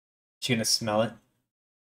 She's gonna smell it.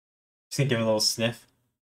 She's gonna give it a little sniff.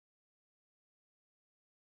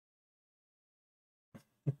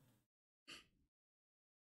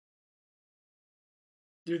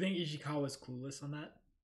 Do you think Ishikawa's clueless on that?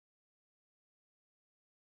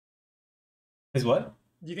 Is what?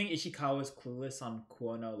 Do you think Ishikawa's clueless on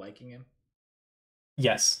Kuono liking him?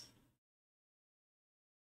 Yes.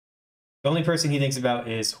 The only person he thinks about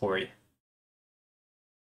is Hori.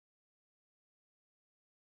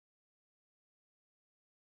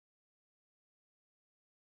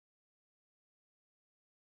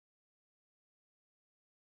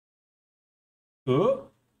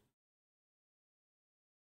 Ooh.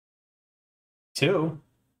 2.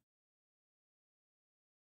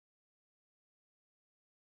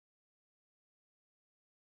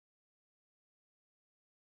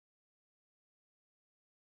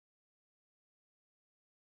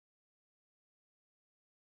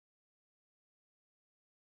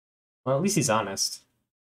 Well, at least he's honest.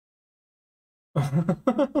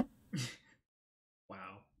 Wow.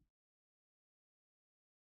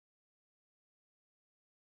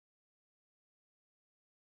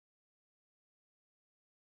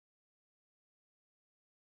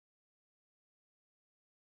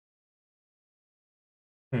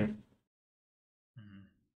 Hmm. Mhm.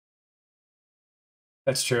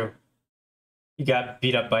 That's true. You got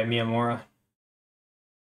beat up by Miyamura.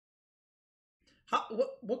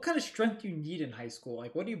 What kind of strength do you need in high school?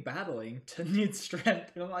 Like, what are you battling to need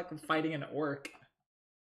strength? You know, like fighting an orc.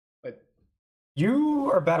 But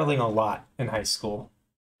You are battling a lot in high school.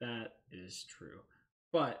 that is true.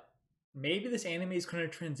 But maybe this anime is going to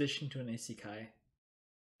transition to an isekai,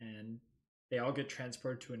 and they all get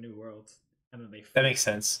transported to a new world, and then they That fight. makes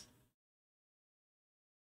sense.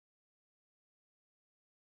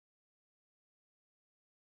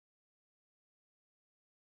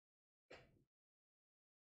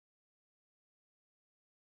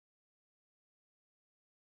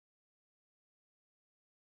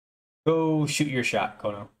 Go shoot your shot,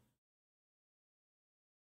 Kono.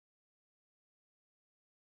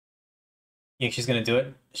 You think she's gonna do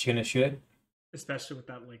it? Is she gonna shoot it? Especially with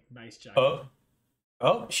that like nice jacket.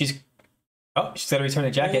 Oh, she's gotta return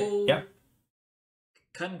the jacket. Oh. Yep.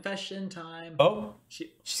 Confession time. Oh,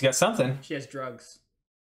 she's got something. She has drugs.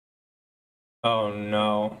 Oh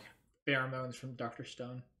no. Pheromones from Dr.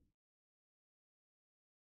 Stone.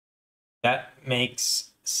 That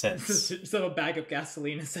makes sense. So a bag of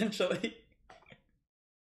gasoline, essentially.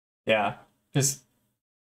 Yeah. Just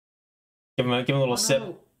give him a little sip.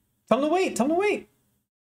 No. Tell him to wait. Tell him to wait.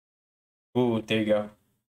 Ooh, there you go.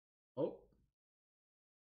 Oh.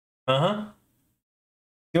 Uh-huh.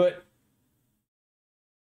 Do it.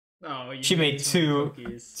 Oh, you She made too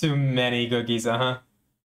many cookies, uh-huh.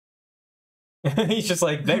 He's just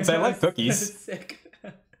like, thanks, I like cookies. Sick.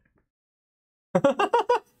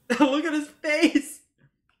 Look at his face.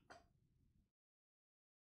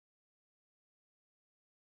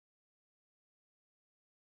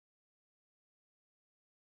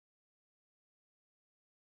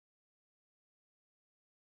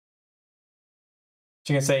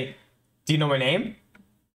 She's gonna say, do you know my name?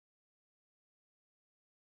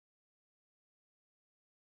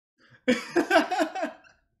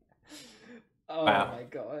 Oh Wow. my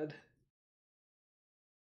god.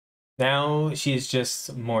 Now she's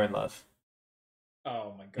just more in love.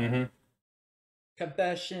 Oh my god. Mm-hmm.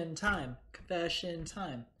 Confession time. Confession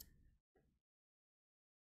time.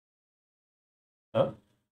 Oh.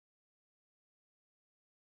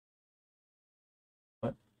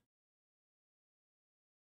 What?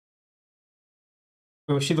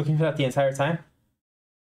 Was she looking for that the entire time?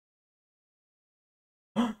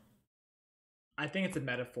 I think it's a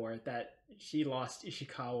metaphor that she lost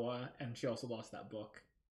Ishikawa and she also lost that book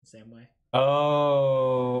the same way.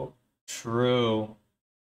 Oh, true.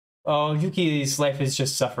 Oh, Yuki's life is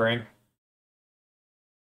just suffering.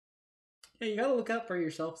 Yeah, you gotta look out for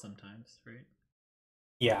yourself sometimes, right?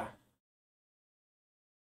 Yeah.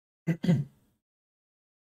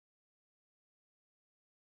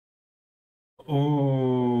 Ooh.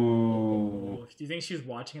 Oh, do you think she was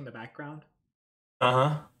watching in the background?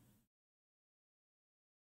 Uh-huh.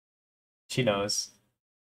 She knows.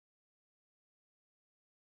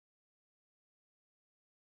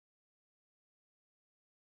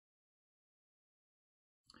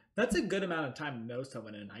 That's a good amount of time to know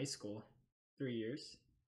someone in high school. 3 years.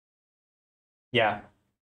 Yeah.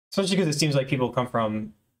 Especially because it seems like people come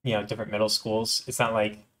from, different middle schools. It's not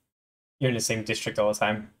like you're in the same district all the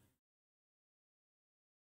time.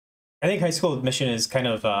 I think high school admission is kind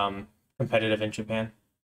of competitive in Japan.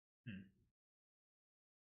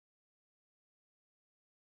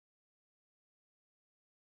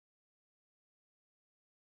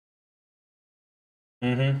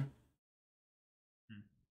 Mm-hmm.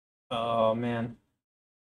 Oh, man.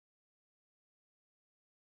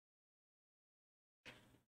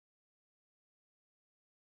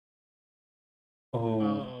 Oh.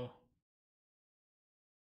 Oh.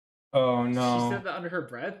 Oh, She no. said that under her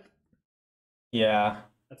breath? Yeah.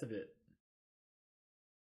 That's a bit.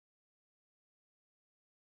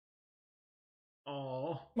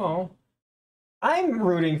 Oh. Well, I'm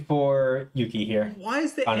rooting for Yuki here. Why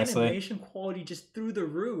is the honestly. animation quality just through the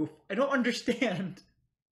roof? I don't understand.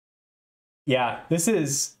 Yeah, this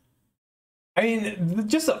is... I mean,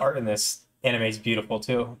 just the art in this anime is beautiful,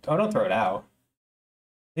 too. Oh, don't throw it out.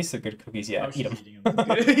 least they're good cookies. Yeah, Oh, eat she's them. eating them.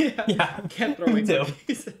 That's good. Yeah. Yeah, Can't throw away me too.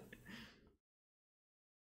 cookies.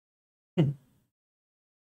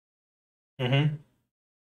 Mm-hmm.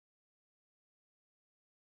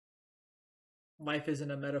 Life isn't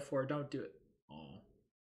a metaphor. Don't do it. Oh.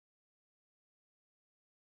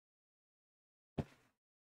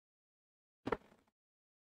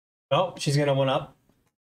 Oh, she's gonna one up.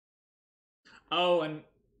 Oh, and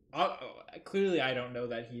clearly I don't know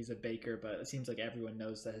that he's a baker, but it seems like everyone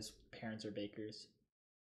knows that his parents are bakers.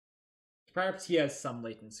 Perhaps he has some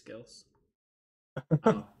latent skills.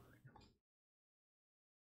 Oh,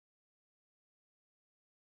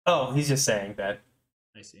 Oh, he's just saying that.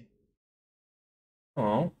 I see.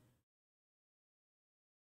 Oh,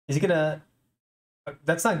 is he gonna?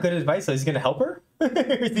 That's not good advice. So he's gonna help her? Or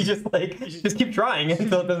is he just like just keep trying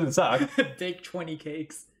until it doesn't suck? Bake 20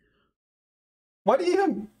 cakes. Why do you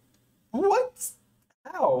even? What?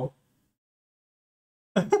 How?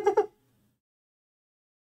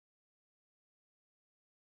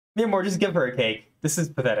 Mia just give her a cake. This is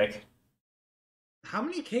pathetic. How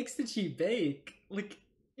many cakes did she bake? Like,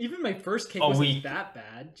 even my first cake A wasn't week. that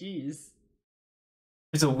bad. Jeez.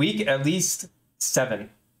 It's a week, at least 7.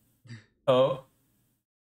 Oh,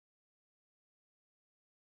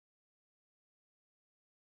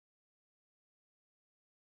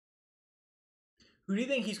 Who do you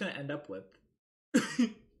think he's going to end up with?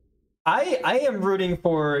 I am rooting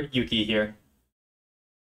for Yuki here.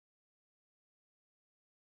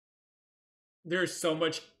 There's so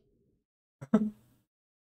much.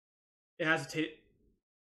 It has to take.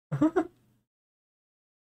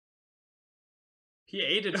 He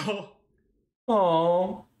ate it all.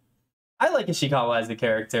 Oh, I like Ishikawa as the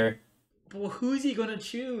character. But who's he going to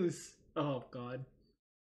choose? Oh, God.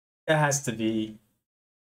 It has to be.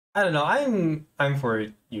 I don't know. I'm for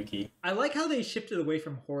Yuki. I like how they shifted away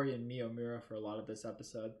from Hori and Miyomura for a lot of this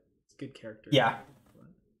episode. It's good character. Yeah.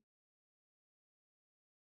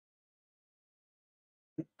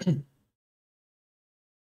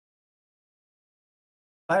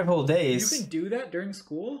 5 whole You days. can do that during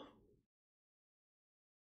school?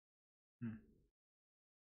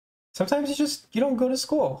 Sometimes you don't go to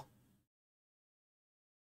school.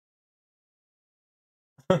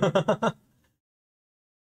 Oh.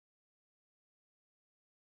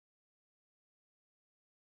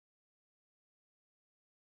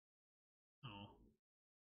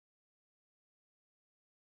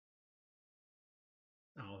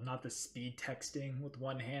 Oh, not the speed texting with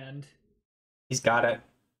one hand. He's got it.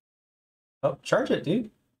 Oh, charge it, dude.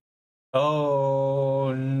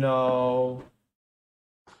 Oh no.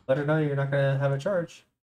 Let her know you're not gonna have a charge.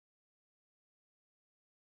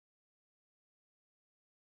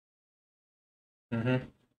 Mm-hmm.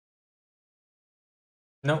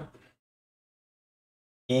 Nope.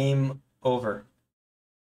 Game over.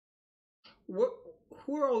 What?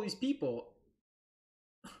 Who are all these people?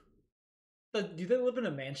 Do they live in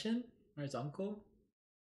a mansion? Or his uncle?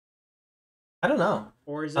 I don't know.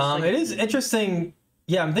 Or is this like it is interesting.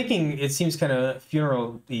 Yeah, I'm thinking it seems kind of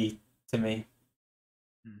funeral-y to me.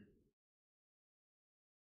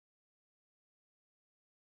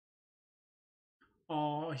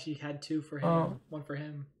 Oh, she had 2 for him, Oh. 1 for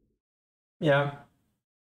him. Yeah.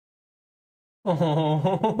 Oh,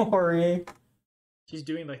 Hori. She's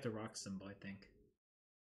doing like the rock symbol, I think.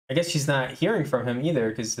 I guess she's not hearing from him either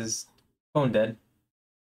because his phone dead.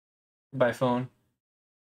 By phone.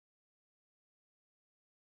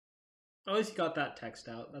 At least he got that text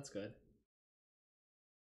out. That's good.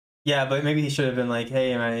 Yeah, but maybe he should have been like,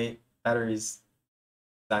 "Hey, my battery's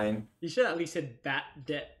dying." You should at least said bat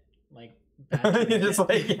debt, like bat. Just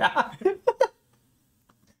like, yeah.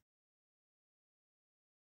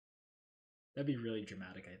 That'd be really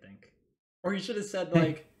dramatic, I think. Or you should have said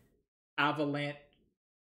like avalanche,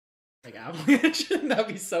 like avalanche. That'd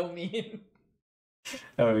be so mean.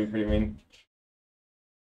 That would be pretty mean.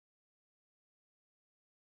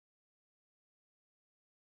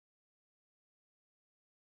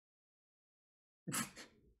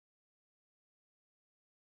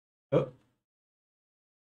 Oh.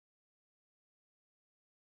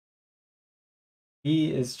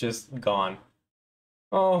 He is just gone.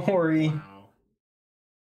 Oh, Hori. Wow.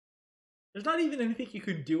 There's not even anything you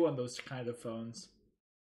could do on those kind of phones.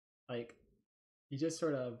 Like, you just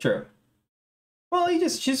sort of. True. Well, she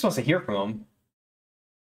just wants to hear from him.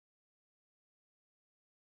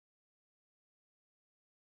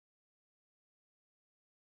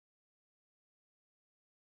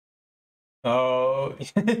 Oh,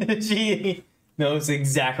 she knows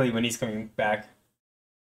exactly when he's coming back.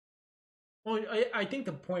 Well, I think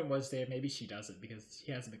the point was that maybe she doesn't because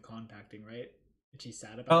he hasn't been contacting, right? And she's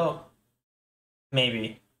sad about it. Oh,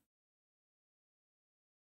 Maybe.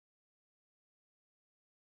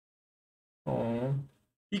 Oh,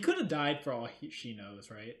 He could have died for all she knows,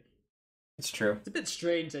 right? it's true. It's a bit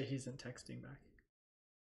strange that he's not texting back.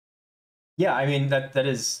 Yeah, I mean that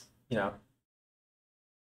is, you know.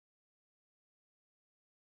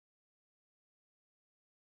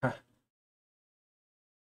 Huh.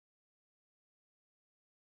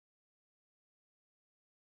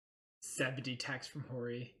 70 texts from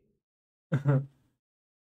Hori.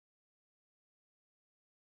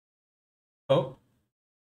 Oh,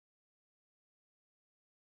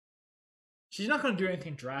 She's not gonna do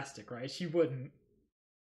anything drastic, right? She wouldn't.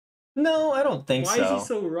 no, I don't think Why is he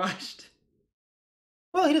so. so rushed?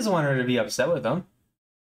 Well, he doesn't want her to be upset with him.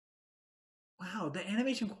 Wow, the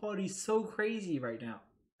animation quality is so crazy right now.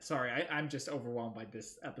 Sorry, I'm just overwhelmed by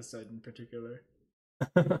this episode in particular.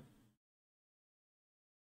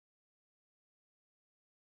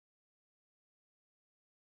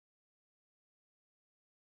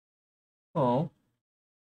 Oh,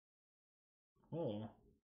 Oh.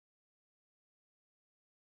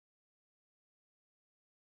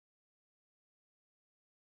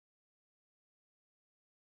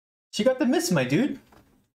 she got the miss, my dude.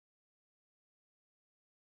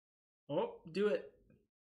 Oh, do it.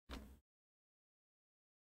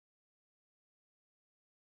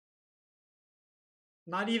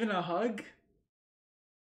 Not even a hug?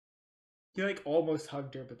 He like almost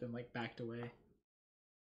hugged her, but then like backed away.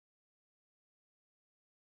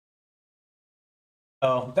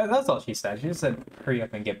 Oh, that's all she said. She just said, "Hurry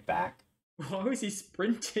up and get back." Why was he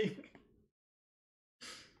sprinting?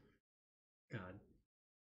 God.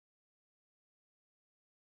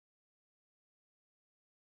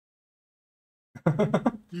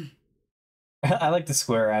 I like the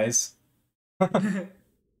square eyes.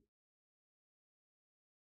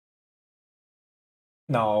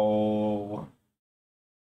 No.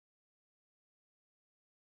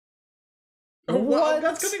 Oh wow, What?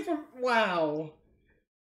 that's coming from wow.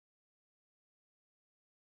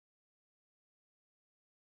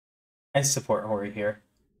 I support Hori here.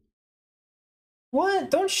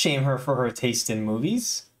 What? Don't shame her for her taste in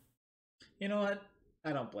movies. You know what?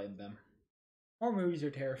 I don't blame them. Horror movies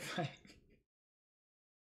are terrifying.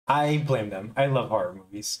 I blame them. I love horror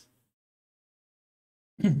movies.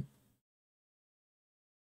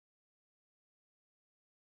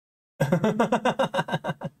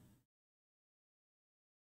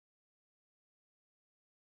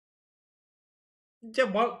 Yeah,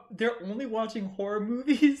 what? They're only watching horror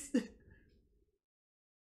movies?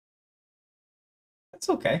 That's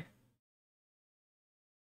okay.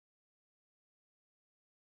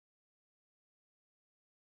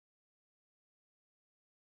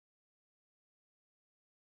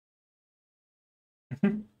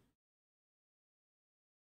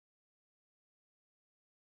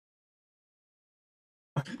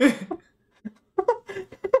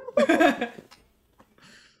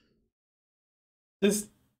 Just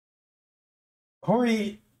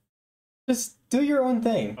Hori, just do your own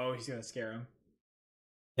thing. Oh, he's gonna scare him.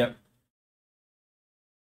 Yep.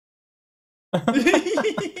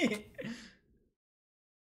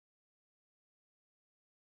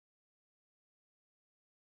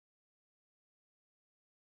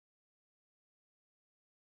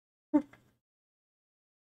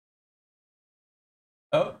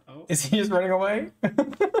 Oh, Oh. is he just running away?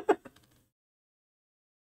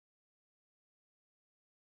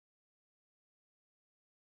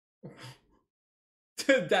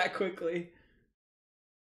 That quickly.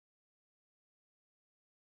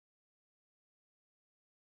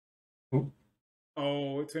 Ooh.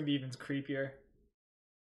 Oh, it's gonna be even creepier.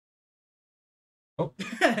 Oh,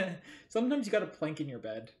 Sometimes you gotta plank in your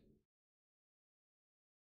bed.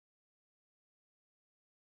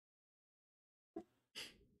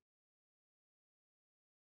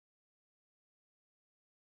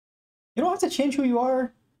 you don't have to change who you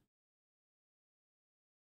are.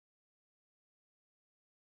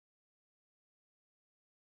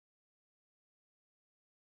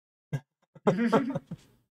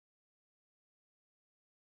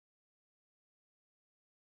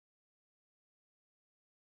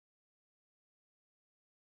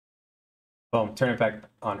 Boom, turn it back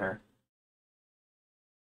on her.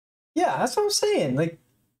 Yeah, that's what I'm saying. Like, you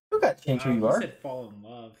don't got to change who Wow, you he are. said fall in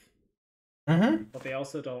love. Mm-hmm. But they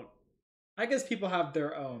also don't. I guess people have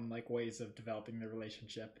their own like ways of developing their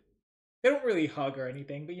relationship. They don't really hug or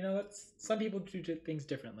anything, but you know, that's some people do things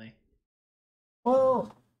differently.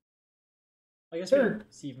 Well, I guess we don't they're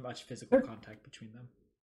see much physical they're contact between them.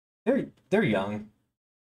 they're young.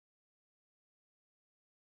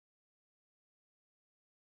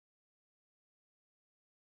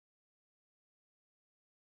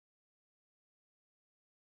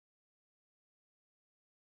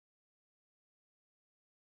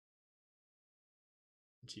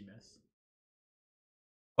 she miss?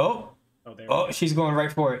 Oh, Oh, there. oh, she's going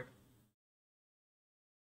right for it.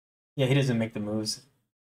 Yeah, he doesn't make the moves.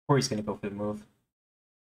 Or he's gonna go for the move.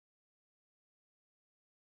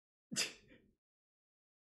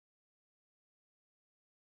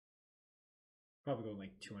 Probably going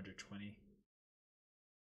like 220.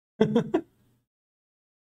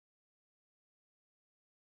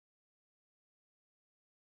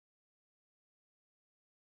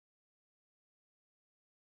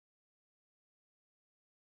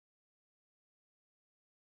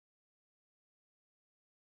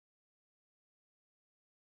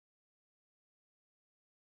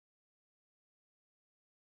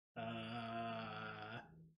 Uh,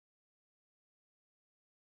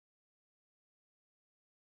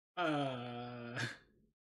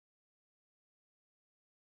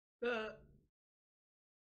 uh,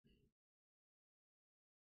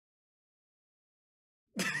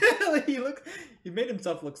 he look. He made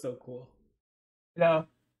himself look so cool. No.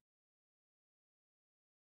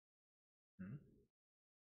 Hmm?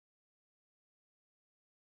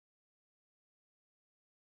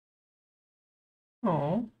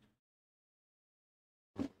 Oh.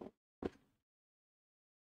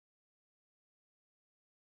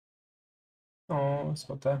 Oh, it's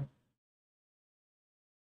about that.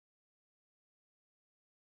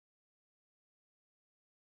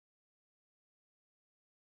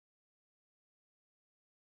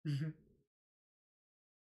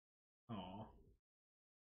 Oh,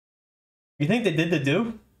 You think they did the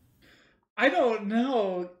do? I don't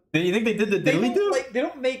know. Do you think they did the They diddly don't do? like. They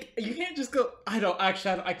don't make. You can't just go. I don't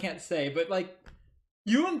actually. I can't say, but like,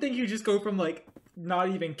 you don't think you just go from like not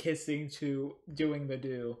even kissing to doing the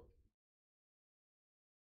do.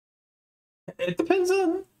 It depends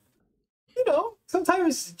on,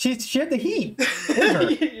 sometimes she had the heat in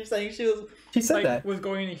her. You're saying She said like that. was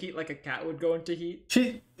going into heat like a cat would go into heat.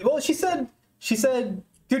 She said,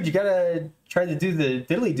 dude, you gotta try to do the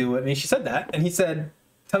diddly do. I mean, she said that, and he said,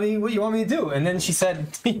 tell me what you want me to do. And then she said,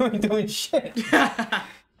 you ain't doing shit.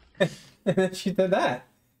 And then she did that.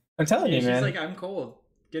 I'm telling you, She's man. like, I'm cold.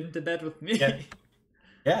 Get into bed with me. Yeah.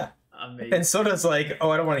 Yeah. Amazing. And Soda's like, oh,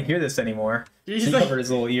 I don't want to hear this anymore. He's He like- covered his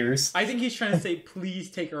little ears. I think he's trying to say, please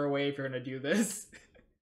take her away if you're gonna do this.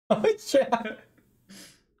 Oh, yeah.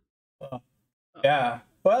 Yeah.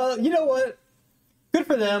 Well, you know what? Good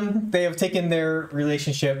for them. They have taken their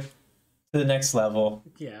relationship to the next level.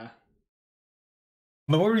 Yeah.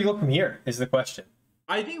 But where do we go from here is the question.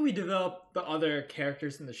 I think we develop the other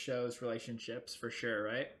characters in the show's relationships for sure,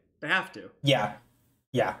 right? They have to. Yeah.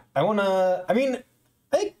 Yeah.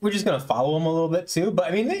 I think we're just going to follow them a little bit too. But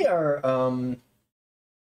I mean, they are,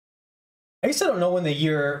 I guess I don't know when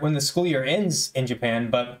the school year ends in Japan,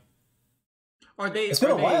 but it's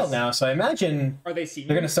been a while now. So I imagine Are they seniors?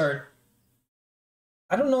 they're going to start.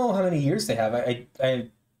 I don't know how many years they have. I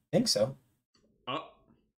think so. Oh.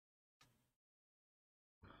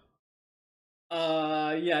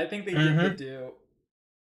 Yeah, I think they did the do.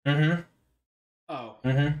 Mm-hmm. Oh.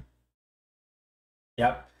 Mm-hmm.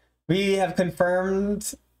 Yep. We have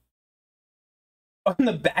confirmed on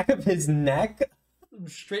the back of his neck.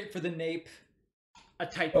 Straight for the nape. A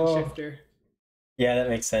Titan Oh. shifter. Yeah, that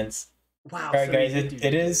makes sense. Wow. All right, so guys, he did do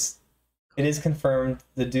it is confirmed.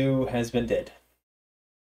 The do has been did.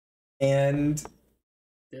 And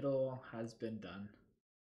Diddle has been done.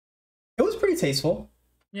 it was pretty tasteful.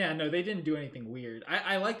 Yeah, no, they didn't do anything weird.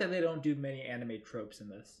 I like that they don't do many anime tropes in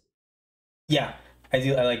this. Yeah, I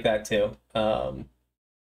do. I like that too.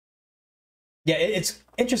 Yeah, it's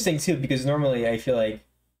interesting too because normally I feel like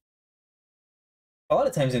a lot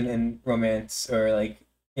of times in romance or like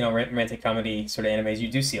romantic comedy sort of animes you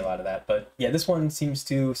do see a lot of that. But yeah, this one seems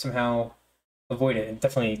to somehow avoid it. It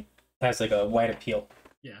definitely has like a wide appeal.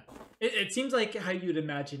 Yeah, it seems like how you'd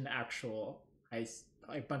imagine actual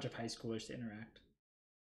bunch of high schoolers to interact.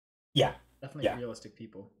 Yeah, Definitely yeah. realistic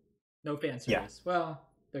people. No fan service. Yeah. Well,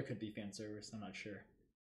 there could be fan service. I'm not sure.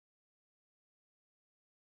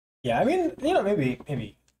 Yeah, I mean,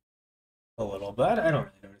 maybe a little, but I don't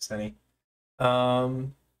really notice any.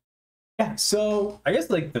 Yeah, so I guess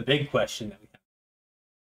like the big question that we have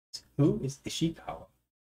is who is Ishikawa?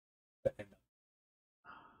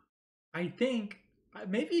 I think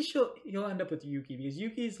maybe he'll end up with Yuki because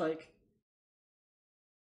Yuki's like,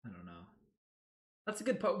 I don't know. That's a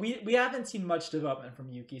good point. We haven't seen much development from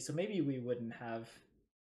Yuki, so maybe we wouldn't have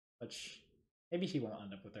much. Maybe he won't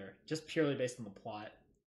end up with her just purely based on the plot,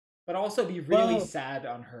 but also be really sad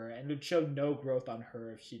on her and would show no growth on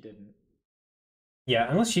her if she didn't. Yeah,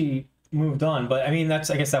 unless she moved on, but I mean I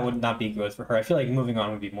guess that would not be growth for her. I feel like moving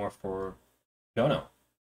on would be more for Gono.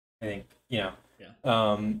 I think, Yeah.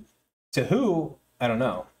 To who, I don't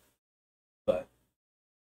know.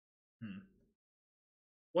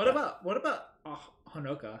 What about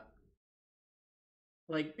Honoka?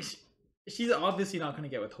 Like, she's obviously not going to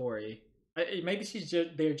get with Hori. Maybe she's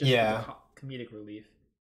just there just for the Yeah. comedic relief.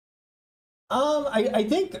 I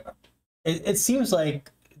think it seems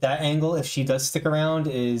like that angle, if she does stick around,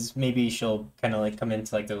 is maybe she'll kind of like come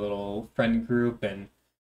into like the little friend group, and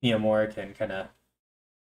Miyamura can kind of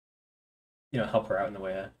help her out in the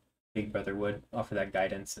way a big brother would, offer that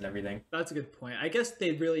guidance and everything. That's a good point. I guess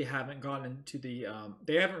they really haven't gone into the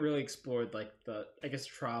they haven't really explored like the, I guess,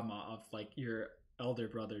 trauma of like your elder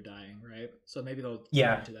brother dying, right? So maybe they'll get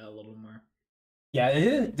Yeah, into that a little more. yeah,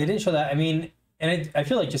 they didn't show that. I mean, and I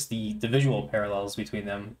feel like just the visual parallels between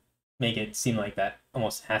them make it seem like that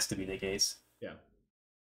almost has to be the case. Yeah.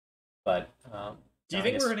 But Do you no, I think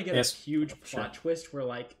we're guess gonna I get a guess huge sure. plot twist where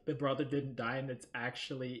like the brother didn't die and it's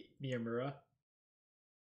actually Miyamura?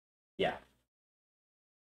 Yeah,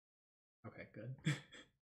 Okay, good.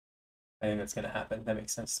 I think that's gonna happen. That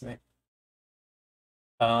makes sense to me.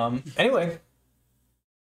 Anyway, you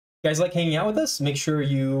guys like hanging out with us? Make sure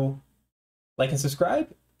you like and subscribe,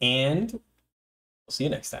 and we'll see you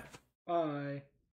next time. Bye.